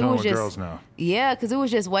it chilling was with just girls now. Yeah, because it was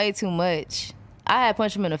just way too much. I had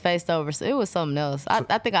punched him in the face over, so it was something else.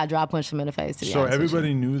 I think I dry punched him in the face. To be honest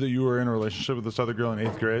everybody knew that you were in a relationship with this other girl in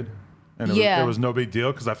 8th grade? And it was no big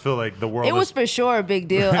deal? Because I feel like the world was for sure a big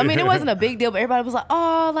deal. I mean, it wasn't a big deal, but everybody was like,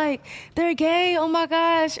 oh, like, they're gay, oh my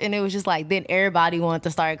gosh. And it was just like, then everybody wanted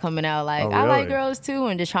to start coming out like, really? I like girls too,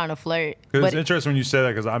 and just trying to flirt. But it's interesting when you say that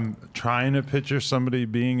because I'm trying to picture somebody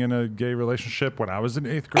being in a gay relationship when I was in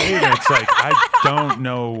 8th grade. And it's like, I don't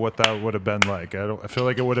know what that would have been like. I feel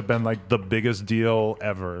like it would have been like the biggest deal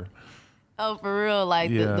ever. Oh, for real?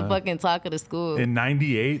 Like the fucking talk of the school. In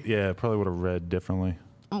 98, yeah, probably would have read differently.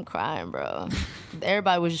 I'm crying, bro.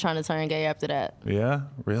 Everybody was just trying to turn gay after that. Yeah?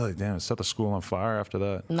 Really? Damn, it set the school on fire after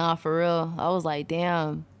that. Nah, for real. I was like,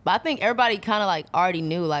 damn. But I think everybody kind of like already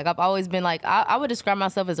knew. Like, I've always been like, I would describe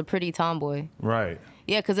myself as a pretty tomboy. Right.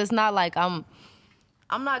 Yeah, because it's not like I'm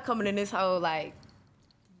not coming in this whole like,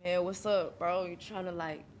 man, what's up, bro? You trying to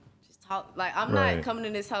like just talk. Like, I'm not coming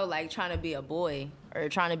in this whole like trying to be a boy or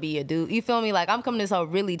trying to be a dude. You feel me? Like, I'm coming in this whole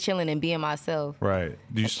really chilling and being myself. Right.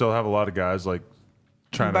 Do you still have a lot of guys like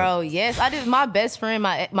yes, I did. My best friend,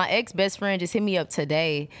 my ex best friend, just hit me up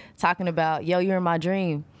today talking about, yo, you're in my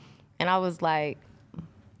dream, and I was like,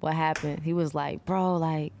 what happened? He was like, bro,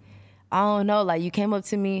 like, I don't know, like you came up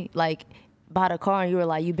to me like by the car and you were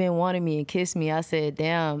like, you've been wanting me and kissed me. I said,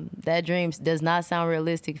 damn, that dream does not sound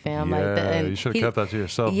realistic, fam. Yeah, like that, and you should have kept that to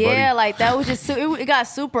yourself. Yeah, buddy. like that was just it got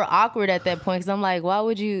super awkward at that point because I'm like, why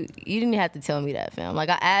would you didn't have to tell me that, fam. Like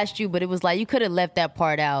I asked you, but it was like you could have left that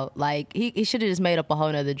part out. Like he should have just made up a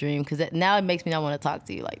whole nother dream because now it makes me not want to talk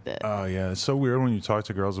to you like that. Oh yeah, it's so weird when you talk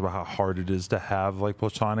to girls about how hard it is to have like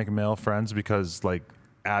platonic male friends because like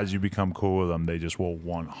as you become cool with them, they just will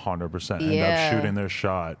 100% end Yeah. up shooting their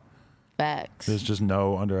shot. Facts. There's just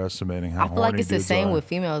no underestimating how I feel like horny it's the dudes same are. with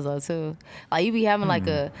females though too. Like you be having like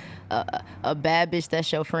a bad bitch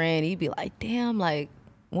that's your friend. You be like, damn, like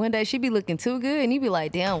one day she be looking too good, and you be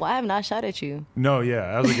like, damn, why haven't I shot at you? No,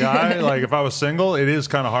 yeah. As a guy, like if I was single, it is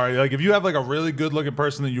kind of hard. Like if you have like a really good looking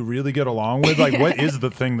person that you really get along with, like what is the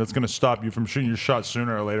thing that's going to stop you from shooting your shot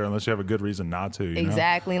sooner or later, unless you have a good reason not to? You know?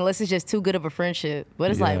 Exactly, unless it's just too good of a friendship.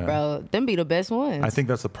 But it's Yeah. like, bro, them be the best ones. I think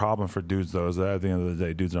that's the problem for dudes, though, is that at the end of the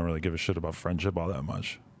day, dudes don't really give a shit about friendship all that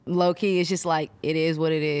much. Low key, it's just like it is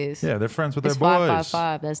what it is. Yeah, they're friends with It's their boys.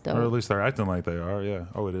 555. That's dope. Or at least they're acting like they are. Yeah.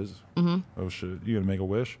 Oh, it is. Mm-hmm. Oh shit. You gonna make a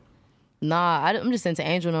wish? Nah, I'm just into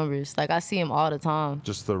angel numbers. Like I see them all the time.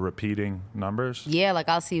 Just the repeating numbers. Yeah, like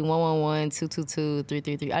I'll see 111, 222,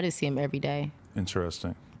 333. I just see them every day.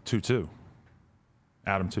 Interesting. 2-2.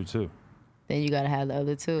 Adam 2-2. Then you gotta have the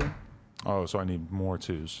other two. Oh, so I need more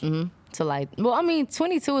twos. Mm-hmm. So like, well, I mean,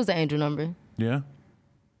 22 is the angel number. Yeah.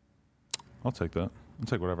 I'll take that. I'll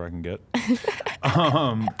take whatever I can get.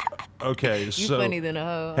 Okay, You so funny than a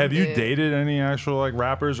hoe. have you Yeah. dated any actual like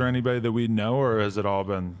rappers or anybody that we know, or has it all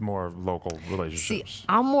been more local See, relationships?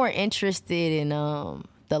 I'm more interested in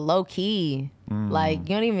the low key. Like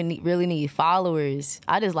you don't even really need followers.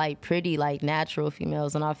 I just like pretty, like natural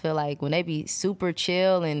females, and I feel like when they be super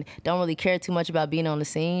chill and don't really care too much about being on the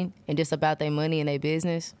scene and just about their money and their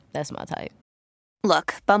business, that's my type.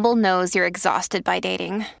 Look, Bumble knows you're exhausted by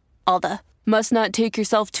dating. All the must not take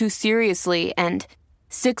yourself too seriously and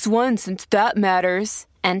 6'1" since that matters.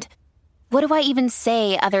 And What do I even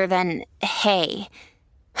say other than, hey?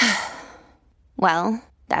 well,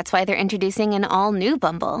 that's why they're introducing an all-new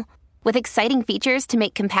Bumble with exciting features to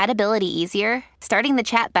make compatibility easier, starting the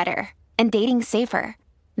chat better, and dating safer.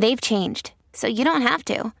 They've changed, so you don't have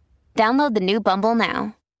to. Download the new Bumble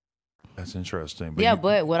now. That's interesting. Yeah, you-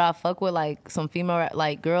 but would I fuck with like some female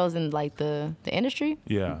like girls in like the industry?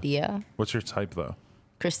 Yeah. Yeah. What's your type though?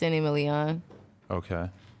 Christina Milian. Okay.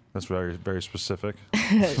 That's very, very specific.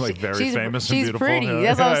 Like very she's, famous and she's beautiful. pretty.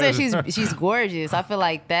 Yeah. That's what I'm saying. She's gorgeous. I feel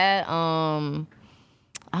like that. I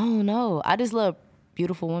don't know. I just love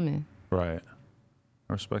beautiful women. Right.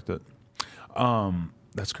 I respect it.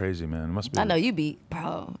 That's crazy, man. It must be. I know you be,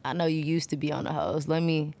 bro. I know you used to be on the hoes. Let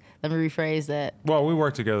me rephrase that. Well, we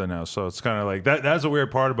work together now, so it's kind of like that. That's the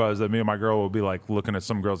weird part about it, is that me and my girl will be like looking at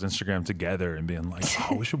some girl's Instagram together and being like,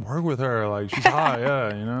 "Oh, we should work with her. Like, she's hot,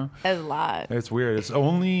 yeah, you know." That's a lot. It's weird. It's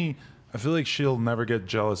only. I feel like she'll never get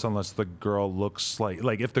jealous unless the girl looks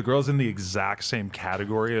like if the girl's in the exact same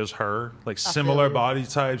category as her, like similar body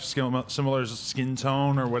type, similar skin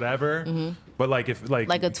tone or whatever. Mm-hmm. But like if like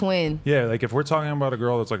Like a twin. yeah, like if we're talking about a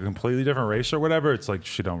girl that's like a completely different race or whatever, it's like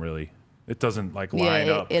she don't really. It doesn't like line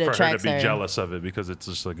up it for her to attracts be her. jealous of it because it's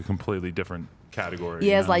just like a completely different category.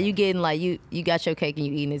 Yeah, you it's know? like you getting like you got your cake and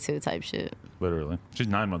you eating it too type shit. Literally. She's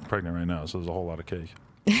 9 months pregnant right now, so there's a whole lot of cake.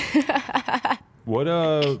 What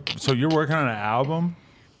so you're working on an album?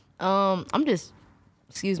 I'm just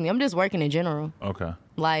working in general. Okay.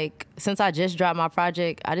 Like since I just dropped my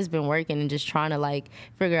project, I just been working and just trying to like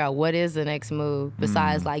figure out what is the next move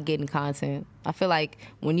besides like getting content. I feel like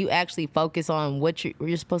when you actually focus on what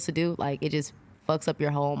you're supposed to do, like it just fucks up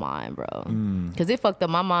your whole mind, bro. Because it fucked up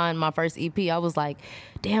my mind. My first EP, I was like,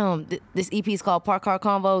 damn, this EP is called Park Car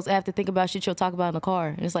Convos. I have to think about shit you'll talk about in the car.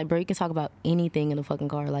 And it's like, bro, you can talk about anything in the fucking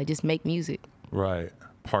car. Like just make music. Right.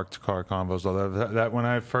 Parked car convos. That when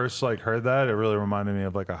I first like heard that, it really reminded me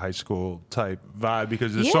of like a high school type vibe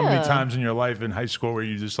because there's so many Yeah. times in your life in high school where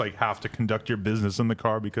you just like have to conduct your business in the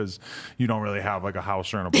car because you don't really have like a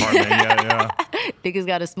house or an apartment yet. Yeah. Niggas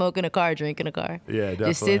got to smoke in a car, drink in a car. Yeah, definitely.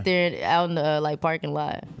 Just sit there and out in the like parking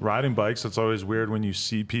lot. Riding bikes, it's always weird when you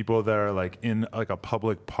see people that are like in like a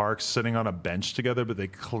public park sitting on a bench together, but they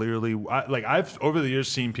clearly I've over the years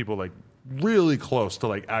seen people like really close to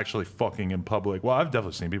like actually fucking in public. Well, I've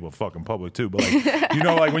definitely seen people fuck in public too, but like you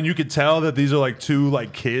know, like when you could tell that these are like two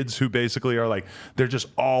like kids who basically are like they're just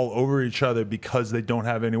all over each other because they don't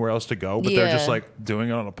have anywhere else to go, but they're just Yeah. like doing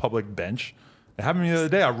it on a public bench. It happened to me the other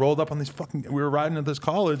day. I rolled up on these we were riding at this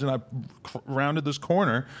college and I rounded this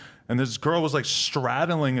corner and this girl was like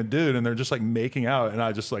straddling a dude and they're just like making out. And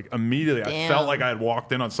I just like immediately, I felt Damn. like I had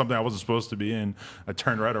walked in on something I wasn't supposed to be in. I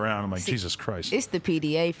turned right around. I'm like, Jesus Christ. It's the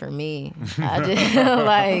PDA for me. I just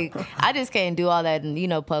I just can't do all that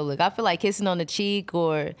in public. I feel like kissing on the cheek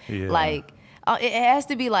or Yeah. like it has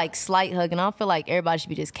to be like slight hugging. I don't feel like everybody should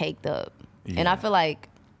be just caked up. And I feel like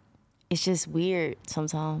it's just weird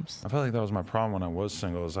sometimes. I felt like that was my problem when I was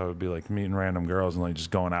single. Is I would be like meeting random girls and like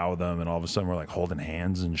just going out with them, and all of a sudden we're like holding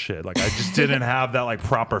hands and shit. Like I just didn't have that like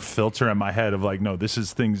proper filter in my head of like, no, these are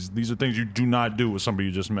things you do not do with somebody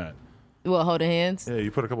you just met. What, holding hands? Yeah,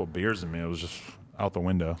 you put a couple of beers in me, it was just out the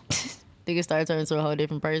window. Nigga started turning into a whole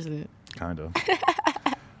different person. Kind of.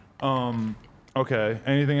 Okay.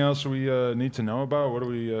 Anything else we need to know about? What do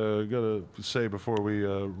we gotta say before we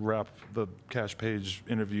wrap the Cash Page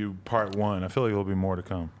interview part 1? I feel like there'll be more to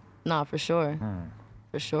come. Nah, for sure.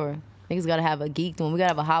 For sure. Niggas gotta have a geeked one. We gotta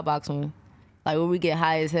have a hot box one. Like where we get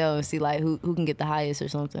high as hell and see like who can get the highest or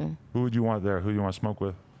something. Who would you want there? Who do you want to smoke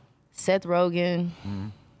with? Seth Rogen,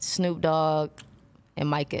 Snoop Dogg, and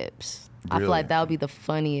Mike Epps. I feel like that would be the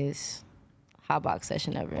funniest hot box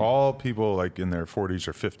session ever. All people like in their 40s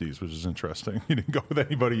or 50s, which is interesting. You didn't go with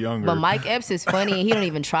anybody younger. But Mike Epps is funny and he don't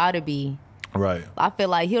even try to be. Right. I feel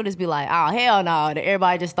like he'll just be like, oh, hell no. And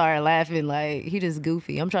everybody just started laughing. Like, he just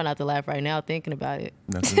goofy. I'm trying not to laugh right now thinking about it.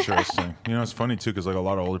 That's interesting. You know, it's funny, too, because like a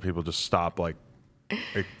lot of older people just stop, like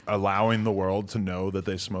allowing the world to know that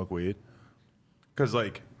they smoke weed. Because,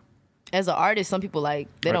 like... As an artist, some people, like,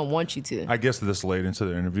 they don't want you to. I guess this late into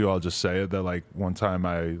the interview, I'll just say it, that, like, one time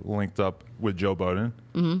I linked up with Joe Budden,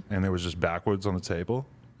 and there was just backwoods on the table.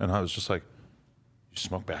 And I was just like, you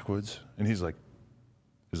smoke backwoods? And he's like,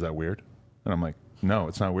 is that weird? And I'm like, no,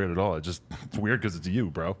 it's not weird at all. It's weird because it's you,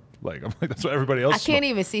 bro. Like, I'm like, that's what everybody else. I can't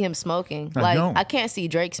even see him smoking. I know. I can't see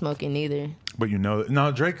Drake smoking neither. But you know,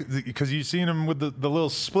 no, Drake, because you've seen him with the little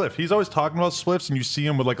spliff. He's always talking about spliffs, and you see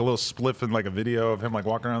him with like a little spliff and like a video of him like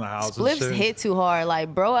walking around the house. Spliffs and shit. hit too hard.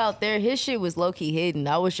 Like, bro out there, his shit was low key hidden.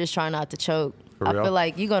 I was just trying not to choke. For real? I feel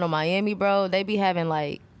like you go to Miami, bro, they be having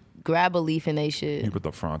like grab a leaf in they shit. You put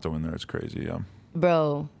the Fronto in there, it's crazy. Yeah.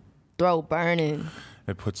 Bro, throat burning.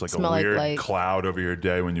 It puts like Smell a weird like cloud over your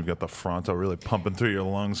day when you've got the Fronto really pumping through your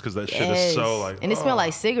lungs because that shit is so like. And it smell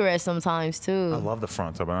like cigarettes sometimes too. I love the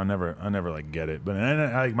Fronto, but I never like get it. But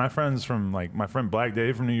like my friends from like my friend Black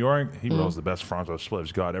Dave from New York, he rolls the best Fronto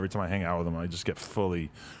spliffs. God, every time I hang out with him, I just get fully.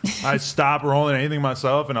 I stop rolling anything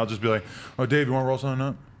myself, and I'll just be like, "Oh, Dave, you want to roll something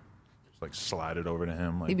up?" Just like slide it over to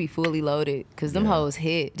him. Like, He be fully loaded because them hoes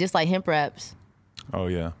hit just like hemp wraps. oh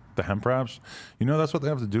yeah, the hemp wraps. You know that's what they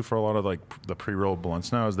have to do for a lot of like the pre-rolled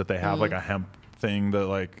blunts now is that they have like a hemp thing that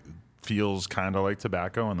like feels kind of like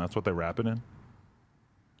tobacco, and that's what they wrap it in.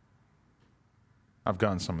 I've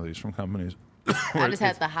gotten some of these from companies. I just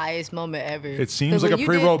had the highest moment ever. It seems 'Cause like when a you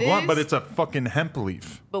pre-rolled did blunt, but this- it's a fucking hemp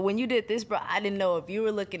leaf. But when you did this, bro, I didn't know if you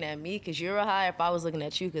were looking at me because you're high, if I was looking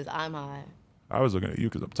at you because I'm high. I was looking at you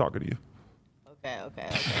because I'm talking to you. Okay.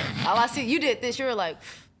 All I see, you did this, you were like,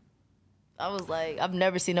 I was like, I've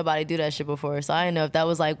never seen nobody do that shit before, so I didn't know if that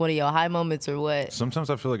was like one of your high moments or what. Sometimes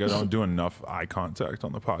I feel like I don't do enough eye contact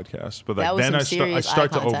on the podcast, but like That was then some I serious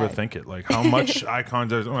start eye to contact. overthink it. Like how much eye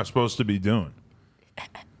contact am I supposed to be doing?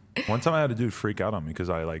 One time I had a dude freak out on me because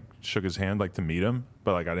I like shook his hand like to meet him,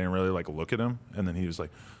 but like I didn't really like look at him, and then he's like,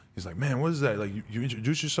 man, what is that? Like you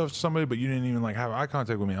introduced yourself to somebody, but you didn't even like have eye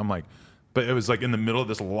contact with me. I'm like. But it was like in the middle of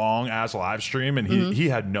this long ass live stream, and he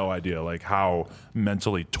had no idea like how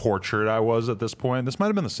mentally tortured I was at this point. This might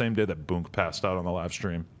have been the same day that Boonk passed out on the live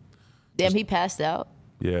stream. Damn, he passed out?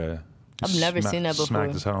 Yeah, I've never seen that before.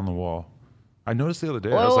 Smacked his head on the wall. I noticed the other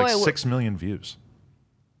day. It was like 6 million views.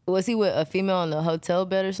 Was he with a female on the hotel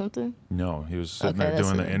bed or something? No, he was sitting there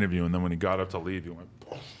doing the interview, and then when he got up to leave, he went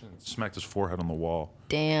and smacked his forehead on the wall.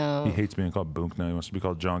 Damn. He hates being called Boonk now. He wants to be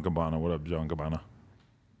called John Gabbana. What up, John Gabbana?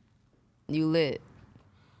 You lit.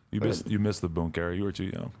 You missed the Boonk era. You were too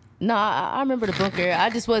young. No, I remember the Boonk era. I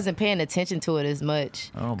just wasn't paying attention to it as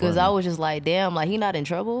much. Oh, because blame I you. was just like, damn, like he not in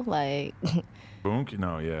trouble? Like, Boonk?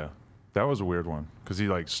 No, yeah. That was a weird one because he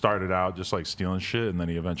like started out just like stealing shit, and then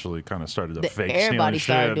he eventually kind of started to fake everybody stealing started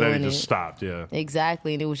shit, and then doing he just it. stopped. Yeah.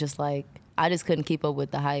 exactly. And it was just like, I just couldn't keep up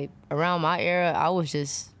with the hype. Around my era, I was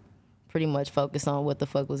just pretty much focused on what the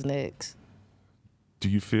fuck was next. Do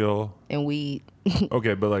you feel And weed.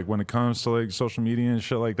 okay? But like when it comes to like social media and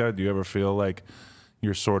shit like that, do you ever feel like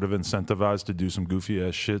you're sort of incentivized to do some goofy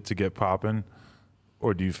ass shit to get popping,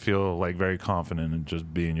 or do you feel like very confident in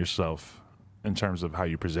just being yourself in terms of how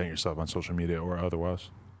you present yourself on social media or otherwise?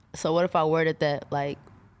 So what if I worded that, like,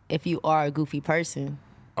 if you are a goofy person?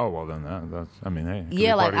 Oh well, then that's. I mean, hey. it could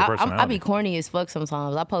Yeah, be like part of your I be personality. corny as fuck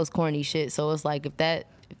sometimes. I post corny shit, so it's like if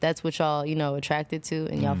that's what y'all attracted to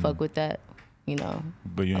and y'all fuck with that,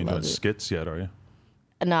 But you ain't love doing it. skits yet, are you?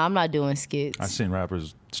 No, I'm not doing skits. I've seen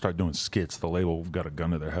rappers start doing skits. The label got a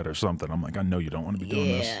gun to their head or something. I'm like, I know you don't want to be doing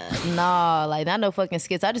this. Nah, like not no fucking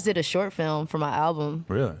skits. I just did a short film for my album.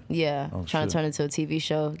 Really? Yeah, Oh, trying shit. to turn it into a TV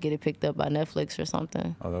show, get it picked up by Netflix or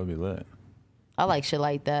something. Oh, that would be lit. I like shit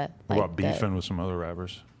like that. What Like about beefing with some other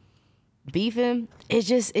rappers? beefing? It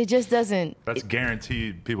just doesn't. That's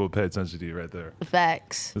guaranteed. People pay attention to you right there.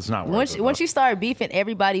 Facts. It's not worth it. Once you start beefing,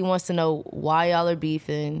 everybody wants to know why y'all are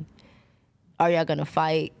beefing. Are y'all gonna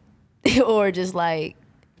fight, or just like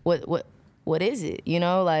what is it? You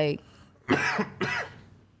know, like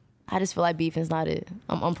I just feel like beefing's not it.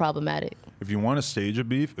 I'm problematic. If you want to stage a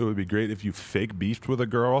beef, it would be great if you fake beefed with a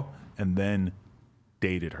girl and then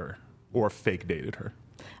dated her or fake dated her.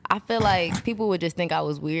 I feel like people would just think I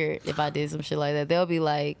was weird if I did some shit like that. They'll be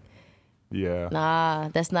like, yeah, nah,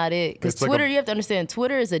 that's not it. Because Twitter, you have to understand,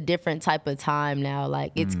 Twitter is a different type of time now.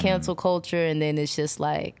 Like, it's cancel culture, and then it's just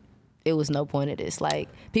like, it was no point of this. Like,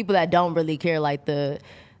 people that don't really care, like the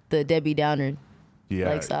Debbie Downer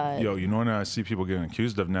side. Yo, you know what I see people getting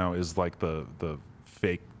accused of now is like the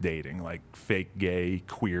fake dating, like fake gay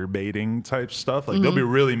queer baiting type stuff. Like they'll be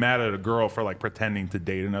really mad at a girl for like pretending to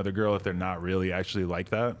date another girl if they're not really actually like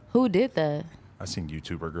that. Who did that? I've seen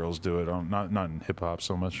YouTuber girls do it. Not in hip hop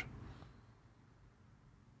so much.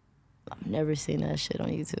 I've never seen that shit on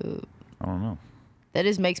YouTube. I don't know. That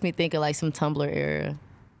just makes me think of like some Tumblr era.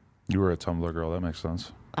 You were a Tumblr girl. That makes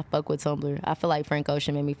sense. I fuck with Tumblr. I feel like Frank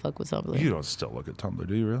Ocean made me fuck with Tumblr. You don't still look at Tumblr,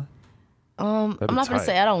 do you really? I'm not gonna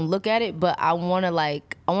say I don't look at it, but I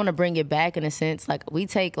wanna bring it back in a sense. Like, we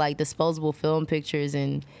take like disposable film pictures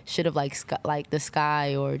and shit of like the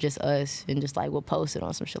sky or just us, and just like we'll post it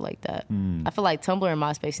on some shit like that. I feel like Tumblr and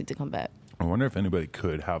MySpace need to come back. I wonder if anybody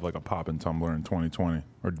could have like a pop in Tumblr in 2020,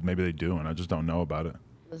 or maybe they do and I just don't know about it.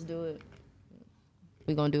 Let's do it.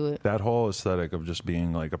 We gonna do it. That whole aesthetic of just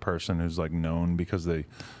being like a person who's like known because they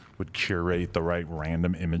would curate the right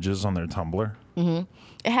random images on their Tumblr. Mm-hmm.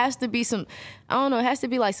 It has to be some, I don't know, it has to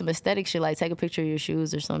be like some aesthetic shit, like take a picture of your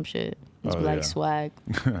shoes or some shit. Just be like swag.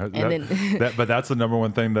 But that's the number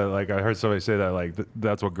one thing that, like, I heard somebody say that, like,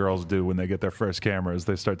 that's what girls do when they get their first camera is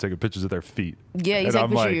they start taking pictures of their feet. Yeah, you take a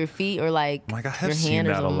picture of your feet or like I your have seen hand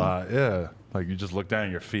or that a something. lot. Yeah. Like, you just look down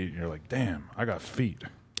at your feet and you're like, damn, I got feet.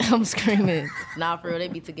 I'm screaming. Nah, for real, they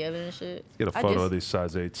be together and shit. Get a photo of these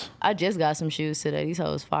size 8s. I just got some shoes today. These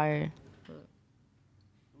hoes fire.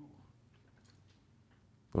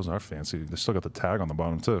 Those are fancy. They still got the tag on the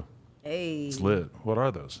bottom too. Hey. It's lit. What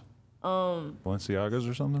are those? Balenciagas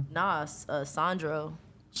or something? Nah, Sandro.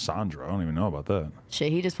 Sandro. I don't even know about that.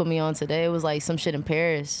 Shit, he just put me on today. It was like some shit in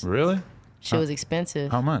Paris. Really? Shit was expensive.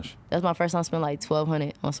 How much? That's my first time spending like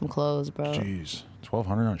 $1,200 on some clothes, bro. Jeez. $1,200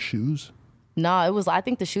 on shoes? Nah, it was, I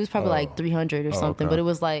think the shoes probably like $300 or something. Okay. But it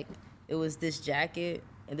was like, it was this jacket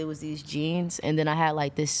and there was these jeans. And then I had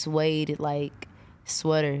like this suede like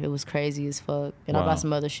sweater. It was crazy as fuck. And I bought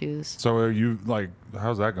some other shoes. So are you like,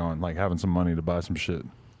 how's that going? Like having some money to buy some shit?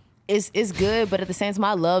 It's good, but at the same time,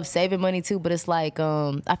 I love saving money too. But it's like,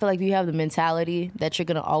 I feel like if you have the mentality that you're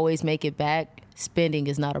gonna always make it back, spending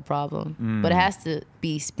is not a problem. But it has to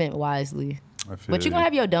be spent wisely. But you're gonna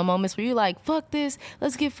have your dumb moments where you're like, fuck this,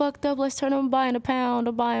 let's get fucked up, let's turn on buying a pound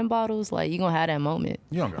or buying bottles. Like, you're gonna have that moment.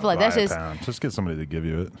 You don't gotta buy a pound. Just get somebody to give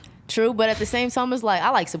you it. True, but at the same time, it's like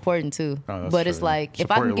I like supporting too. But it's like support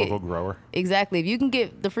if I can your get local grower. Exactly, if you can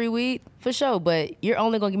get the free weed for sure, but you're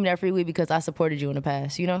only gonna give me that free weed because I supported you in the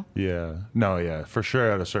past, you know? Yeah, no, yeah, for sure.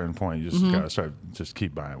 At a certain point, you just gotta start just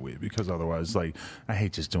keep buying weed because otherwise, like, I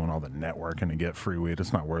hate just doing all the networking to get free weed.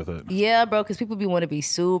 It's not worth it. Yeah, bro, because people want to be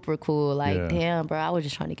super cool. Like, damn, bro, I was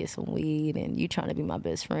just trying to get some weed, and you trying to be my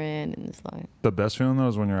best friend, and it's like the best feeling though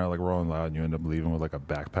is when you're at like Rolling Loud and you end up leaving with like a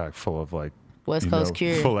backpack full of like. West Coast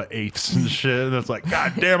Cure. Full of 8s and shit. And it's like,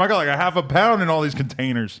 God damn, I got like a half a pound in all these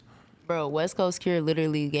containers. Bro, West Coast Cure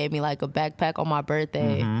literally gave me like a backpack on my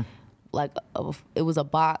birthday. Like, it was a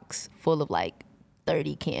box full of like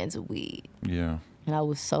 30 cans of weed. Yeah. And I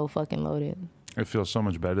was so fucking loaded. It feels so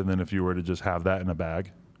much better than if you were to just have that in a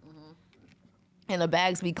bag. And the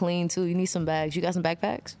bags be clean too. You need some bags. You got some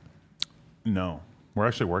backpacks? No. We're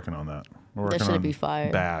actually working on that. We're working That should on be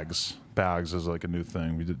fire. Bags. Bags is like a new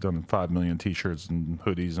thing. We've done 5 million t-shirts and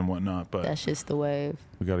hoodies and whatnot, but that's just the wave.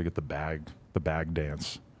 We got to get the bag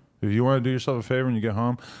dance. If you want to do yourself a favor when you get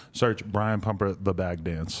home, search Brian Pumper, the bag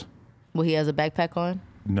dance. Well, he has a backpack on?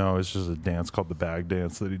 No, it's just a dance called the bag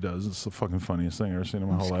dance that he does. It's the fucking funniest thing I've ever seen in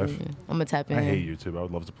my whole life. I'm gonna tap in. I hate YouTube. I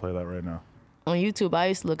would love to play that right now. On YouTube, I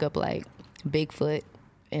used to look up like Bigfoot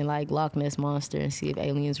and like Loch Ness Monster and see if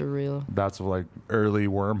aliens were real. That's like early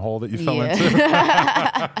wormhole that you fell into.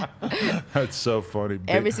 That's so funny.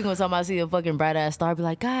 Every single time I see a fucking bright ass star, I be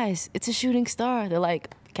like, guys, it's a shooting star. They're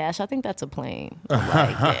like, Cash, I think that's a plane. I'm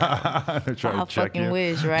like, yeah. I fucking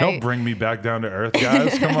wish, right? Don't bring me back down to earth,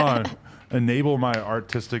 guys. Come on. Enable my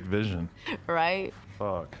artistic vision. Right?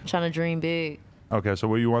 Fuck. I'm trying to dream big. Okay, so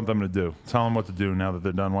what do you want them to do? Tell them what to do now that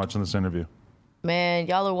they're done watching this interview. Man,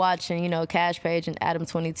 y'all are watching, Cash Page and Adam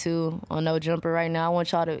 22 on No Jumper right now. I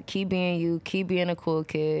want y'all to keep being you, keep being a cool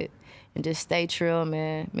kid, and just stay trill,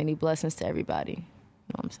 man. Many blessings to everybody.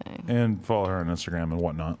 You know what I'm saying? And follow her on Instagram and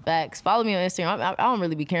whatnot. Facts. Follow me on Instagram. I don't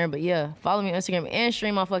really be caring, but yeah, follow me on Instagram and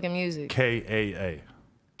stream my fucking music. KAA.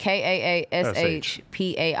 KAASHPAIGE.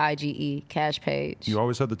 Cash Page. You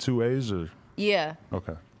always had the 2 A's, or? Yeah.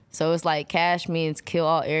 Okay. So it's like Cash means kill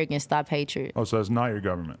all arrogance, stop hatred. Oh, so that's not your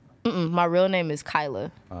government. My real name is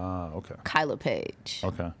Kyla. Okay. Kyla Page.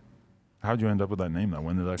 Okay. How'd you end up with that name, though?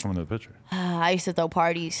 When did that come into the picture? I used to throw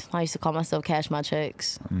parties. I used to call myself Cash My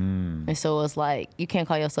Checks. And so it was like, you can't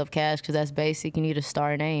call yourself Cash because that's basic. You need a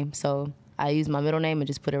star name. So I used my middle name and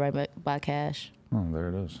just put it right by Cash. Oh, there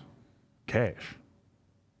it is. Cash.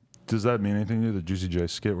 Does that mean anything to you, the Juicy J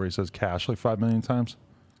skit where he says cash like 5 million times?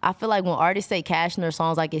 I feel like when artists say cash in their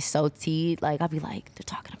songs, like it's so teed, like I'll be like, they're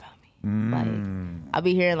talking about me. Like I'll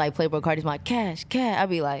be hearing like Playboy Cardi's like cash. I'll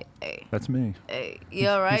be like, hey. That's me. Hey, you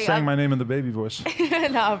all right? He sang my name in the baby voice.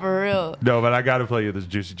 Nah, for real. No, but I got to play you this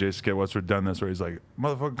Juicy J skit once we're done this, where he's like,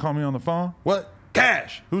 motherfucker, call me on the phone? What?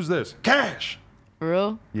 Cash. Who's this? Cash. For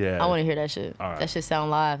real? Yeah. I want to hear that shit. All right. That shit sound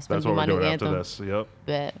live. It's That's gonna what be we're my new doing anthem. after this. Yep.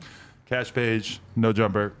 Bet. Cash Page, No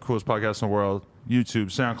Jumper, coolest podcast in the world. YouTube,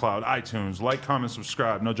 SoundCloud, iTunes. Like, comment,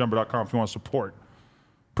 subscribe. NoJumper.com if you want support.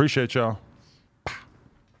 Appreciate y'all.